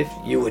perspective,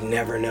 you would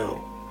never know.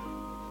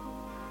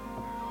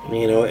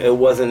 You know, it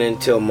wasn't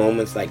until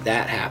moments like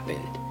that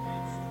happened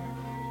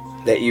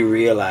that you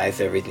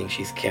realize everything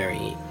she's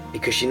carrying,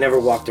 because she never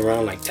walked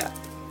around like that.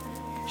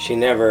 She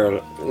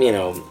never, you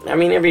know, I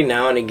mean, every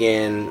now and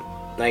again,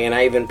 like, and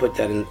I even put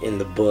that in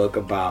the book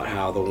about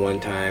how the one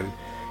time,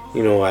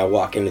 you know, I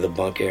walk into the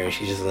bunk area and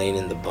she's just laying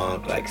in the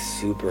bunk, like,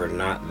 super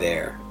not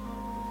there.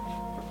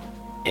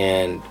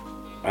 And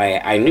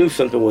I knew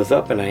something was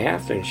up, and I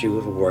asked her, and she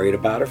was worried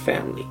about her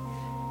family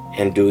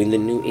and doing the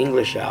new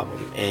English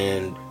album,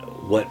 and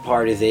what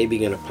part is A.B.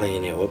 going to play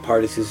in it? What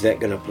part is Suzette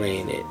going to play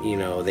in it? You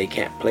know, they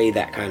can't play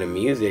that kind of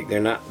music. They're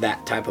not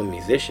that type of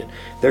musician.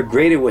 They're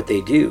great at what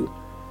they do,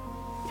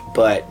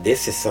 but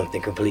this is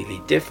something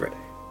completely different.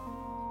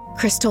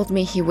 Chris told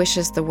me he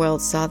wishes the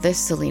world saw this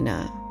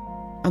Selena,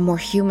 a more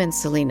human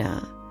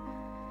Selena.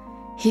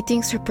 He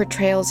thinks her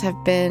portrayals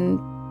have been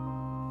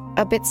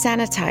a bit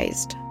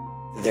sanitized.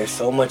 There's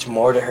so much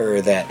more to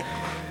her that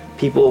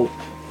people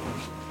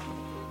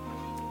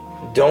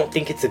don't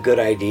think it's a good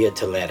idea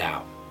to let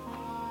out.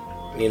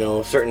 You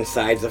know, certain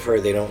sides of her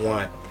they don't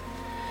want.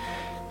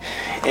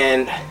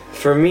 And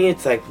for me,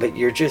 it's like, but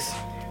you're just,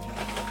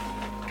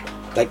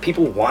 like,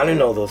 people want to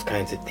know those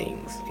kinds of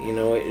things. You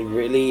know, it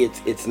really,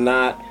 it's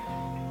not,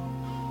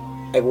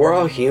 like, we're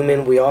all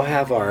human. We all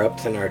have our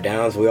ups and our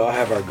downs. We all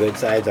have our good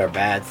sides, our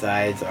bad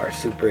sides, our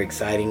super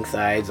exciting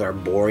sides, our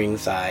boring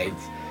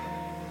sides.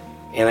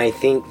 And I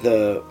think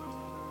the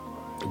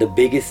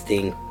biggest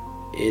thing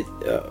is,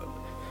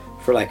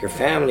 for, like, her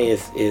family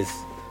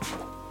is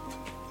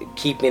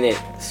keeping it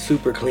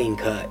super clean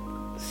cut,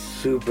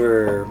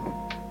 super,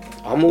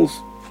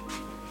 almost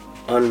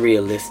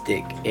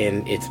unrealistic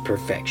in its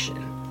perfection.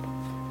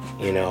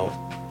 You know,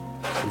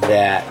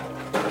 that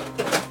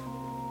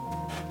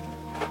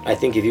I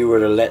think if you were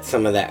to let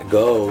some of that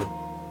go,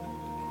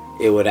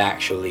 it would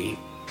actually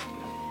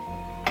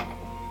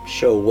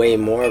show way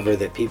more of her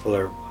that people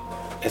are,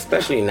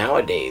 especially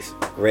nowadays,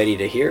 ready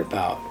to hear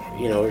about,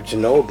 you know, or to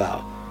know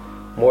about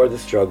more of the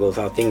struggles,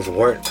 how things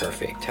weren't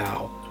perfect,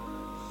 how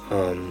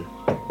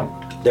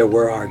there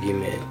were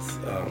arguments,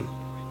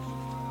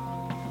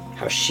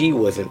 how she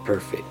wasn't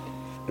perfect.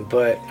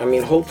 But, I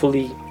mean,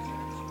 hopefully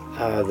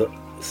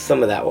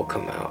some of that will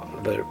come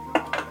out. But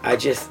I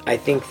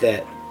think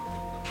that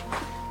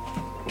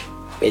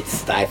it's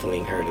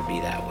stifling her to be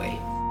that way.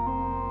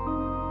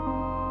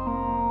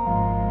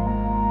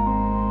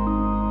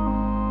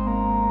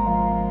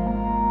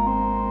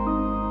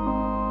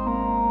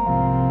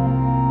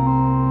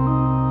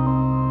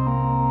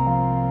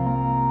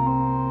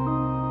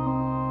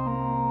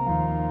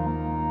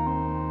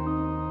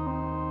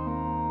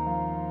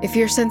 If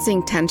you're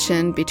sensing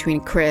tension between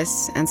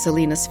Chris and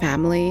Selena's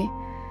family,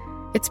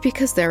 it's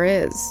because there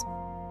is.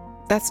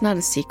 That's not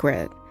a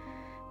secret.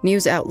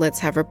 News outlets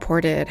have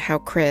reported how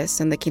Chris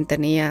and the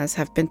Quintanillas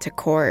have been to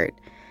court,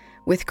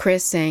 with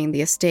Chris saying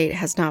the estate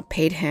has not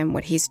paid him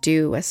what he's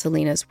due as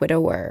Selena's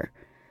widower.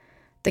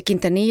 The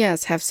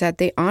Quintanillas have said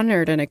they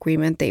honored an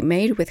agreement they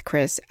made with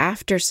Chris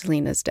after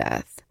Selena's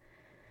death.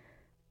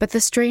 But the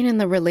strain in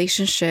the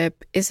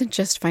relationship isn't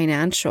just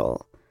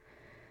financial.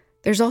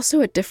 There's also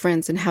a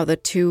difference in how the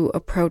two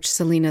approach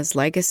Selena's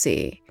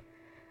legacy.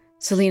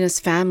 Selena's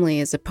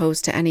family is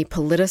opposed to any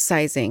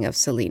politicizing of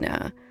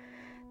Selena.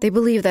 They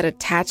believe that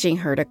attaching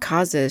her to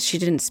causes she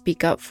didn't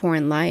speak up for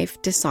in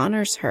life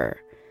dishonors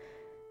her.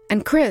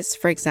 And Chris,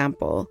 for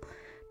example,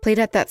 played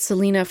at that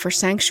Selena for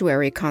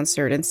Sanctuary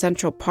concert in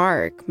Central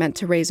Park meant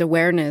to raise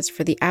awareness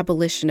for the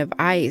abolition of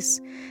ICE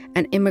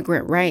and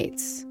immigrant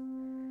rights.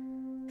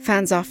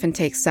 Fans often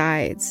take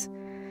sides,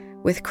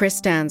 with Chris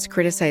stands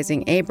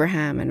criticizing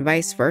Abraham and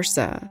vice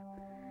versa.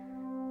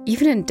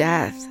 Even in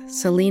death,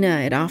 Selena,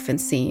 it often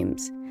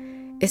seems,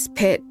 is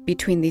pit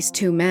between these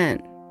two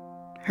men,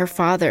 her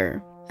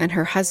father and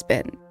her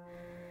husband.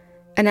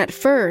 And at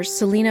first,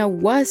 Selena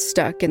was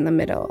stuck in the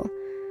middle.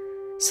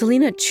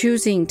 Selena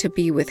choosing to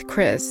be with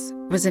Chris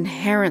was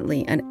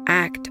inherently an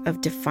act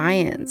of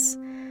defiance,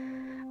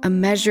 a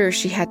measure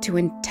she had to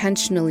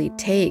intentionally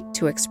take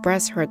to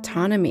express her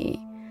autonomy.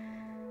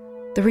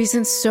 The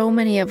reason so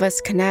many of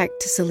us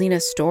connect to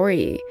Selena's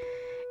story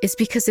is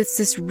because it's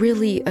this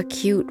really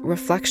acute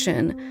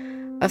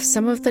reflection of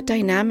some of the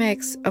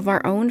dynamics of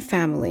our own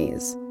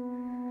families,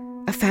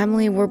 a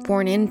family we're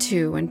born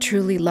into and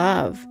truly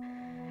love,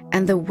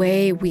 and the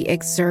way we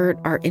exert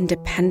our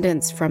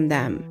independence from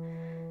them,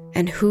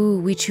 and who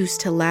we choose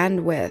to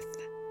land with.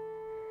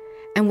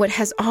 And what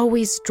has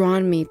always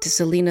drawn me to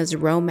Selena's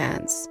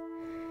romance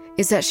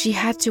is that she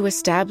had to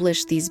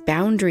establish these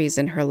boundaries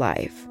in her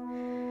life,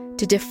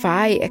 to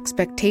defy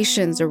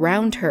expectations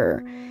around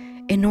her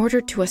in order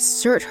to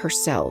assert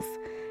herself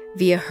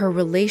via her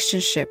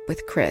relationship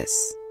with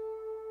Chris.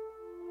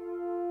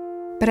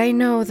 But I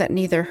know that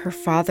neither her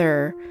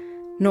father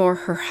nor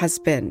her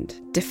husband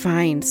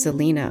defined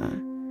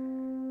Selena.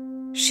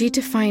 She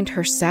defined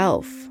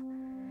herself.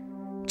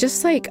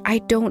 Just like I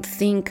don't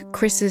think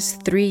Chris's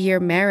 3-year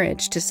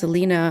marriage to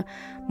Selena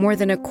more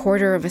than a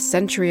quarter of a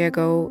century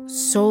ago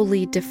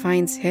solely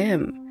defines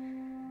him.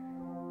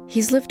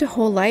 He's lived a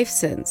whole life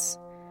since.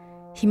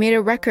 He made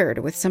a record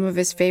with some of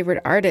his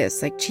favorite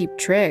artists like Cheap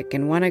Trick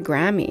and won a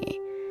Grammy.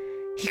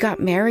 He got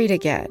married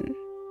again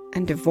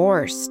and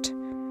divorced.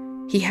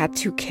 He had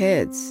 2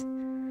 kids,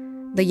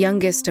 the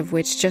youngest of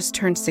which just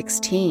turned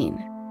 16.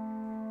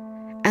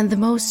 And the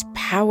most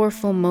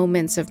powerful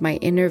moments of my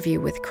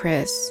interview with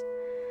Chris,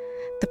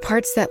 the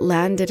parts that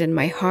landed in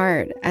my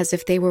heart as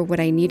if they were what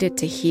I needed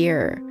to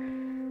hear,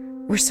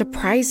 were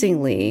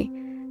surprisingly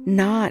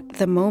not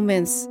the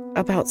moments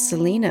about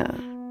Selena,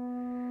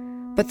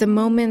 but the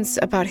moments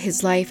about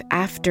his life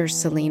after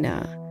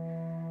Selena,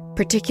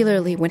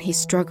 particularly when he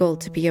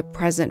struggled to be a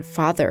present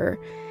father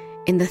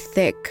in the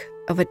thick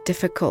of a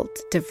difficult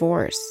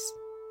divorce.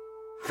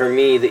 For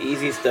me, the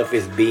easy stuff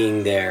is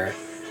being there,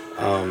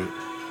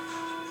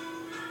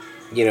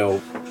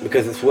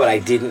 because it's what I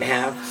didn't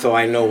have, so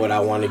I know what I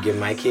want to give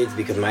my kids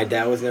because my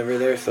dad was never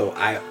there, so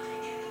I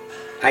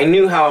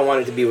knew how I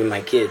wanted to be with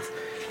my kids.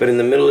 But in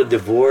the middle of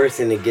divorce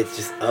and it gets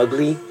just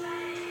ugly,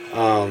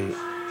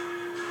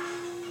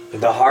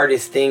 the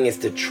hardest thing is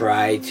to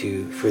try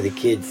to, for the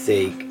kids'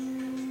 sake,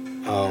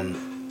 how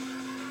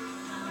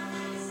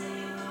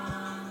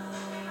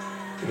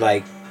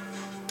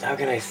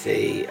can I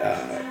say,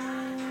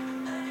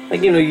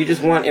 you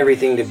just want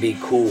everything to be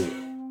cool.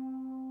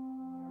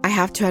 I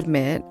have to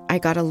admit, I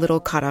got a little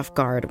caught off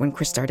guard when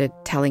Chris started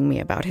telling me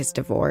about his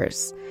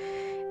divorce.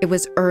 It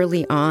was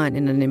early on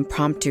in an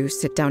impromptu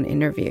sit-down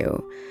interview,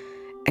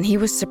 and he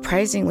was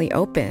surprisingly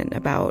open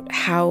about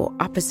how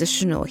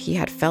oppositional he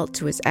had felt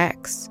to his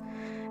ex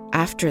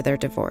after their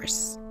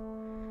divorce.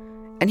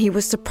 And he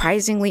was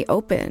surprisingly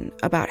open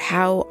about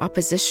how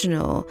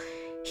oppositional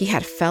he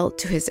had felt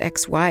to his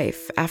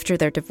ex-wife after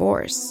their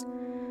divorce.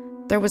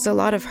 There was a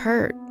lot of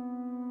hurt.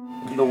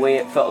 The way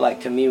it felt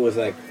like to me was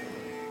like,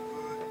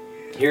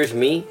 here's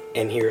me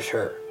and here's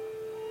her.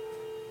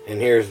 And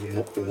here's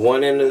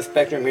one end of the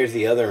spectrum, here's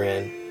the other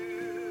end.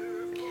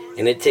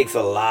 And it takes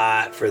a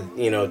lot for,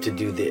 to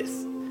do this.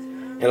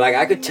 And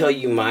I could tell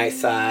you my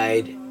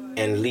side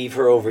and leave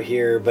her over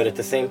here, but at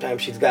the same time,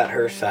 she's got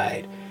her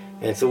side.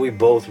 And so we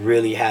both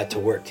really had to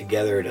work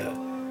together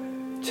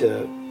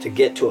to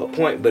get to a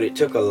point, but it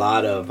took a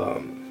lot of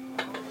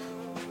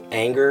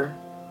anger,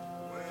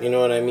 you know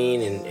what I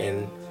mean?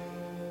 And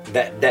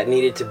that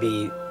needed to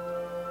be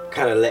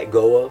kind of let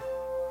go of.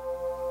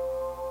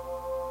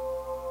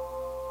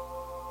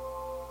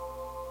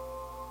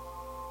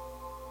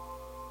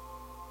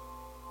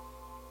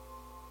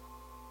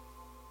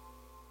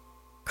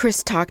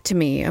 Chris talked to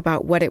me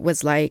about what it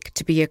was like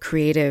to be a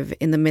creative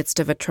in the midst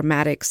of a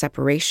traumatic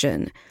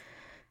separation,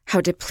 how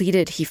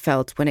depleted he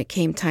felt when it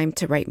came time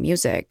to write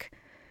music.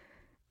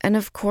 And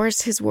of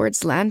course, his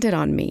words landed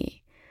on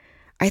me.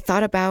 I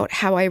thought about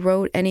how I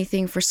wrote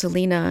Anything for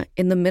Selena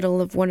in the middle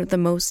of one of the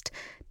most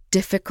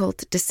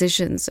difficult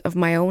decisions of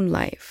my own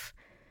life,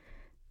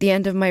 the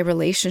end of my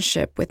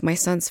relationship with my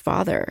son's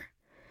father.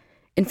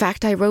 In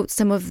fact, I wrote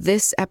some of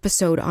this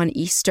episode on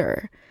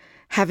Easter,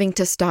 having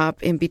to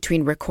stop in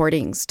between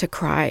recordings to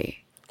cry.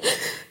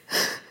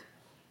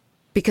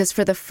 Because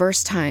for the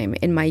first time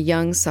in my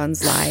young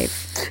son's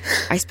life,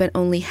 I spent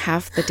only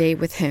half the day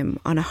with him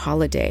on a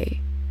holiday.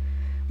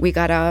 We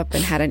got up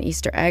and had an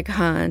Easter egg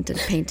hunt and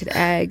painted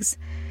eggs.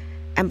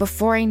 And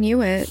before I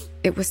knew it,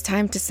 it was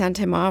time to send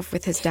him off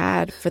with his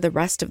dad for the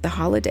rest of the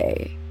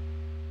holiday.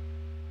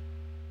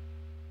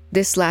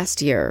 This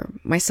last year,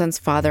 my son's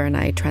father and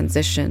I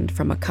transitioned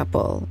from a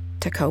couple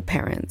to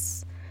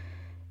co-parents.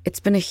 It's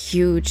been a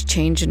huge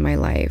change in my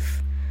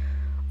life.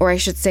 Or I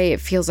should say, it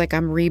feels like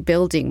I'm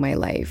rebuilding my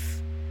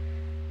life.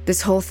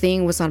 This whole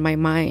thing was on my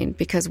mind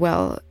because,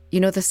 the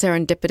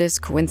serendipitous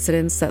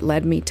coincidence that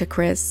led me to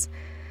Chris,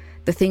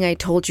 The thing I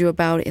told you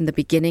about in the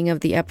beginning of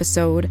the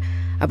episode,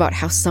 about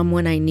how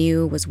someone I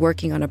knew was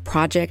working on a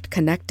project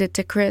connected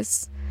to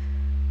Chris,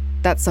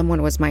 that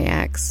someone was my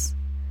ex.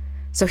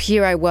 So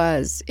here I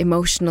was,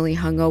 emotionally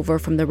hungover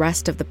from the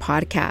rest of the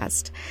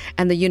podcast,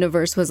 and the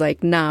universe was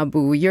like, nah,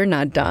 boo, you're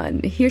not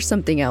done. Here's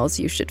something else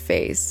you should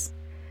face.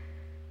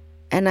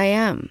 And I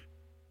am.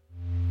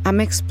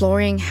 I'm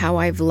exploring how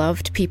I've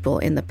loved people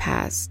in the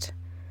past,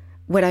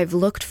 what I've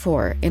looked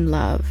for in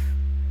love.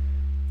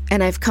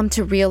 And I've come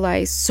to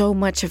realize so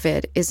much of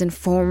it is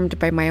informed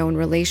by my own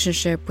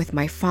relationship with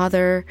my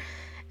father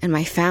and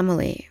my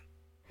family,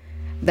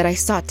 that I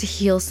sought to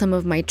heal some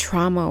of my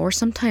trauma or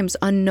sometimes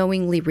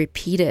unknowingly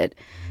repeated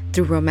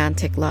through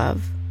romantic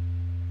love.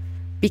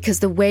 Because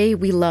the way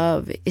we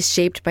love is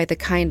shaped by the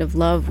kind of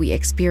love we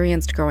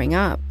experienced growing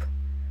up.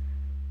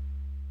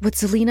 Would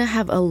Selena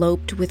have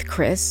eloped with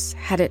Chris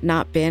had it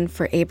not been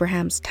for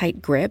Abraham's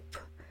tight grip?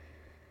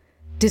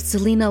 Did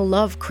Selena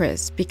love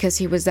Chris because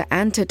he was the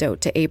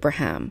antidote to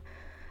Abraham,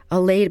 a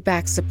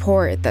laid-back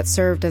support that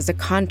served as a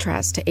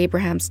contrast to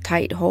Abraham's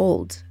tight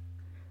hold?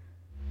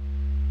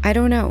 I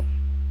don't know.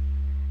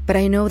 But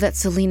I know that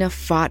Selena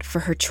fought for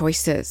her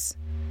choices,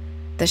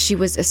 that she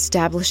was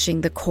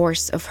establishing the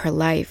course of her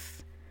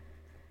life,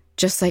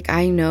 just like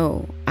I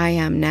know I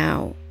am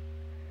now.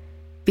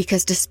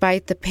 Because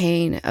despite the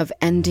pain of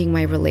ending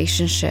my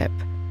relationship,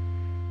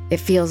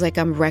 it feels like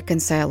I'm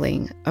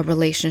reconciling a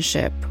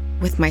relationship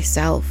with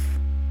myself,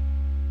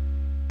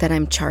 that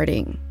I'm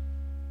charting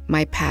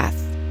my path.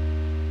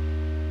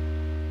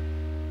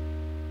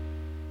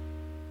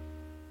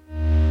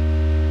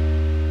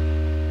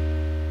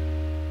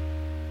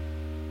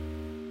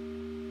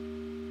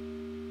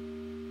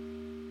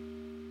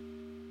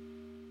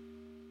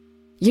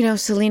 You know,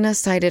 Selena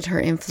cited her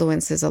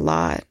influences a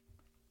lot.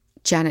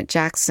 Janet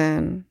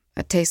Jackson,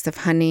 A Taste of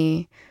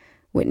Honey,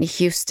 Whitney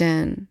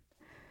Houston.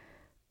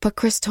 But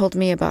Chris told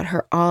me about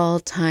her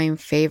all-time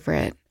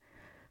favorite,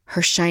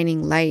 her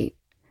shining light,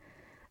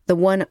 the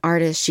one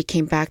artist she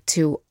came back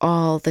to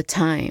all the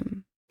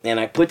time. And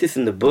I put this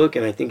in the book,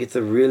 and I think it's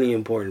a really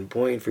important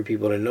point for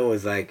people to know,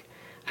 is like,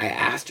 I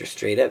asked her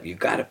straight up, you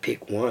gotta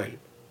pick one.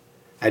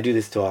 I do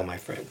this to all my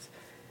friends.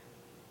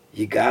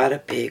 You gotta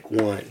pick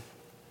one.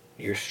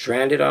 You're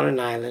stranded on an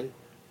island.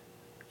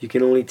 You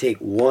can only take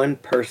one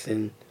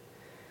person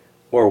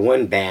or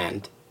one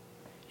band.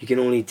 You can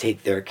only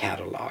take their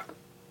catalog.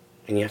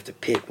 And you have to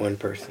pick one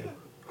person.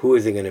 Who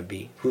is it going to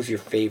be? Who's your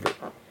favorite?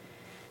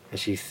 And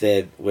she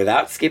said,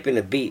 without skipping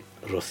a beat,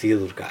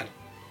 Rocío Dúrcal.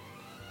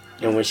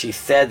 And when she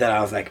said that, I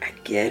was like, I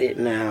get it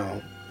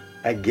now.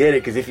 I get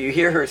it. Because if you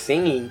hear her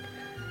singing,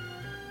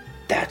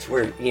 that's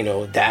where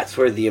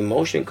the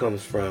emotion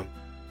comes from.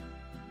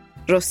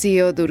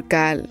 Rocío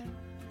Dúrcal,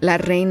 La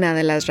Reina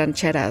de las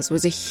Rancheras,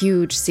 was a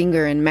huge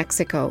singer in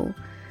Mexico,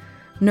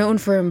 known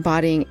for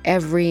embodying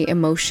every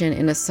emotion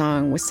in a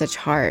song with such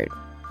heart.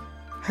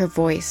 Her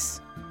voice,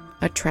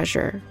 a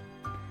treasure.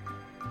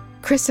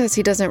 Chris says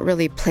he doesn't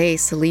really play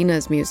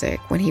Selena's music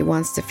when he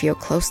wants to feel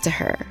close to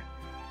her.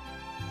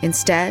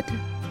 Instead,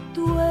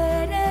 Tú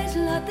eres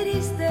la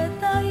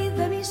tristeza y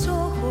de mis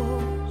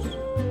ojos,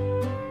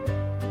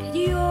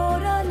 que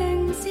lloran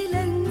en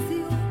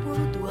silencio por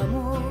tu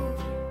amor.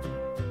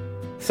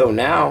 So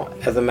now,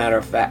 as a matter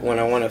of fact, when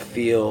I want to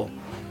feel,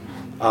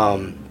 I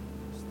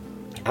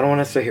don't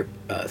want to hear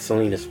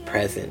Selena's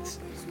presence,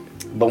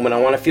 but when I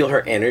want to feel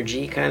her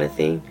energy kind of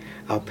thing,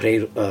 I'll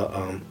play,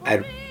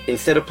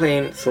 instead of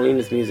playing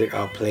Selena's music,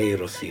 I'll play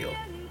Rocío.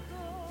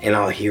 And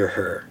I'll hear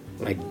her,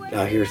 like,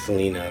 I'll hear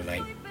Selena,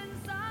 like,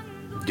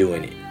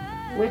 doing it.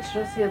 Which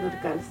Rocío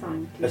Dúrcal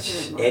song?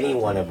 Any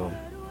one of them,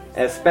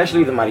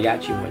 especially the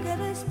mariachi ones.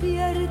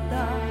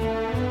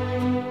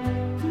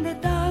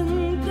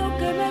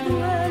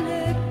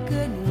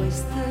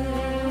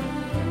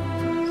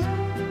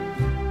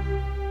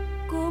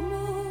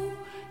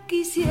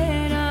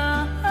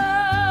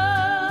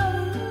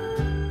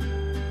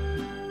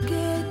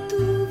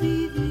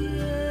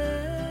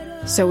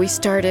 So we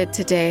started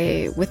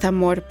today with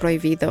Amor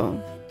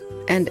Prohibido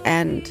and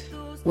end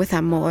with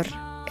Amor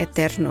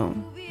Eterno.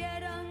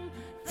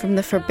 From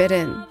the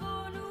forbidden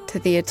to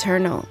the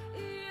eternal.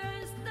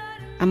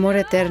 Amor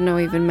Eterno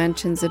even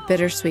mentions a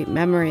bittersweet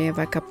memory of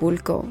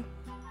Acapulco.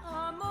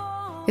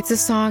 It's a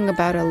song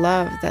about a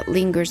love that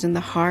lingers in the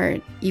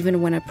heart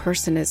even when a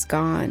person is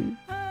gone.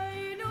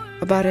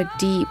 About a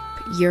deep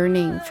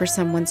yearning for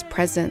someone's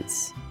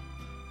presence.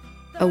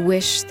 A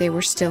wish they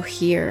were still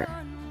here.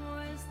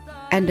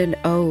 And an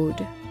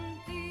ode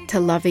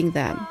to loving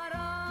them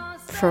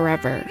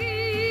forever.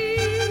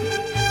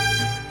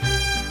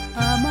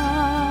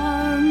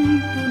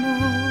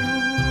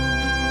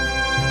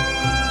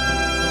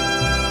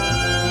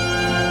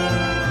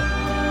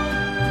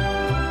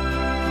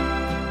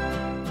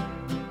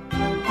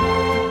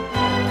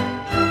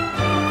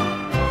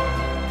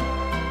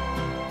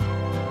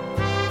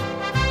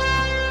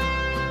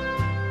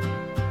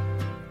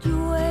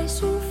 Yo he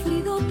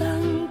sufrido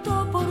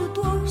tanto por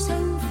tu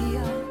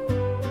ausencia.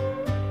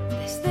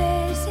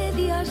 Desde ese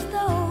día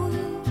hasta hoy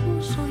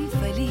no soy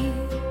feliz.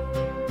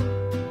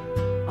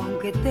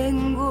 que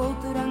tengo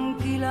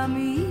tranquila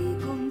mi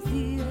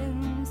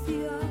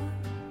conciencia.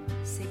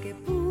 Sé que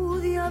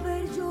pude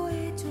haber yo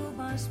hecho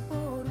más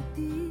por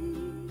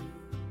ti.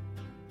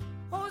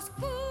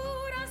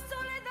 Oscura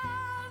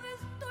soledad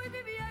estoy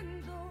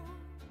viviendo,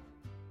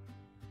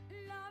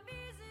 la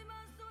misma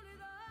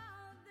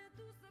soledad de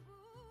tu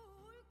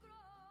sepulcro.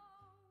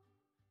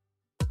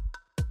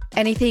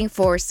 Anything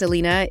for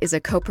Selena is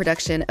a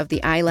co-production of the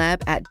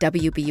iLab at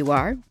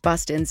WBUR,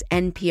 Boston's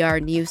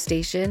NPR news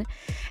station,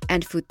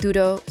 and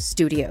Futuro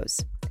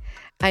Studios.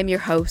 I'm your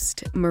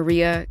host,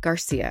 Maria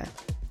Garcia.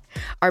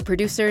 Our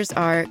producers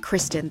are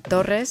Kristen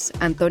Torres,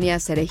 Antonia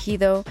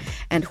Cerejido,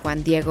 and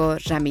Juan Diego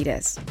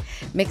Ramirez.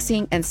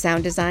 Mixing and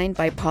sound design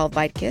by Paul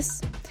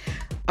Vaitkes.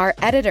 Our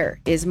editor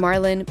is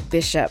Marlon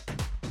Bishop.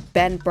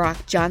 Ben Brock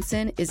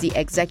Johnson is the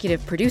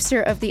executive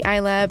producer of the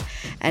iLab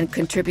and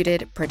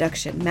contributed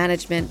production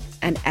management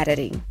and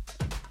editing.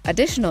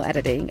 Additional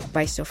editing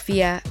by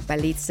Sofia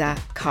Balitza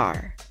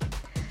Carr.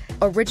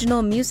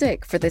 Original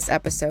music for this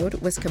episode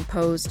was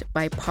composed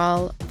by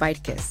Paul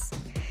Vaitkes.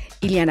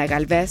 Ileana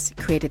Galvez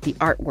created the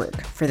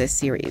artwork for this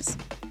series.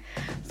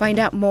 Find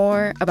out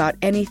more about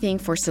Anything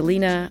for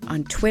Selena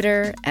on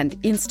Twitter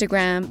and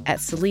Instagram at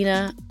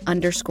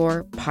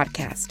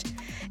Selena_podcast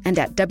and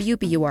at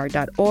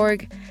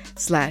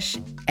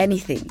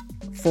WBUR.org/anything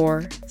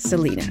for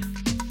Selena.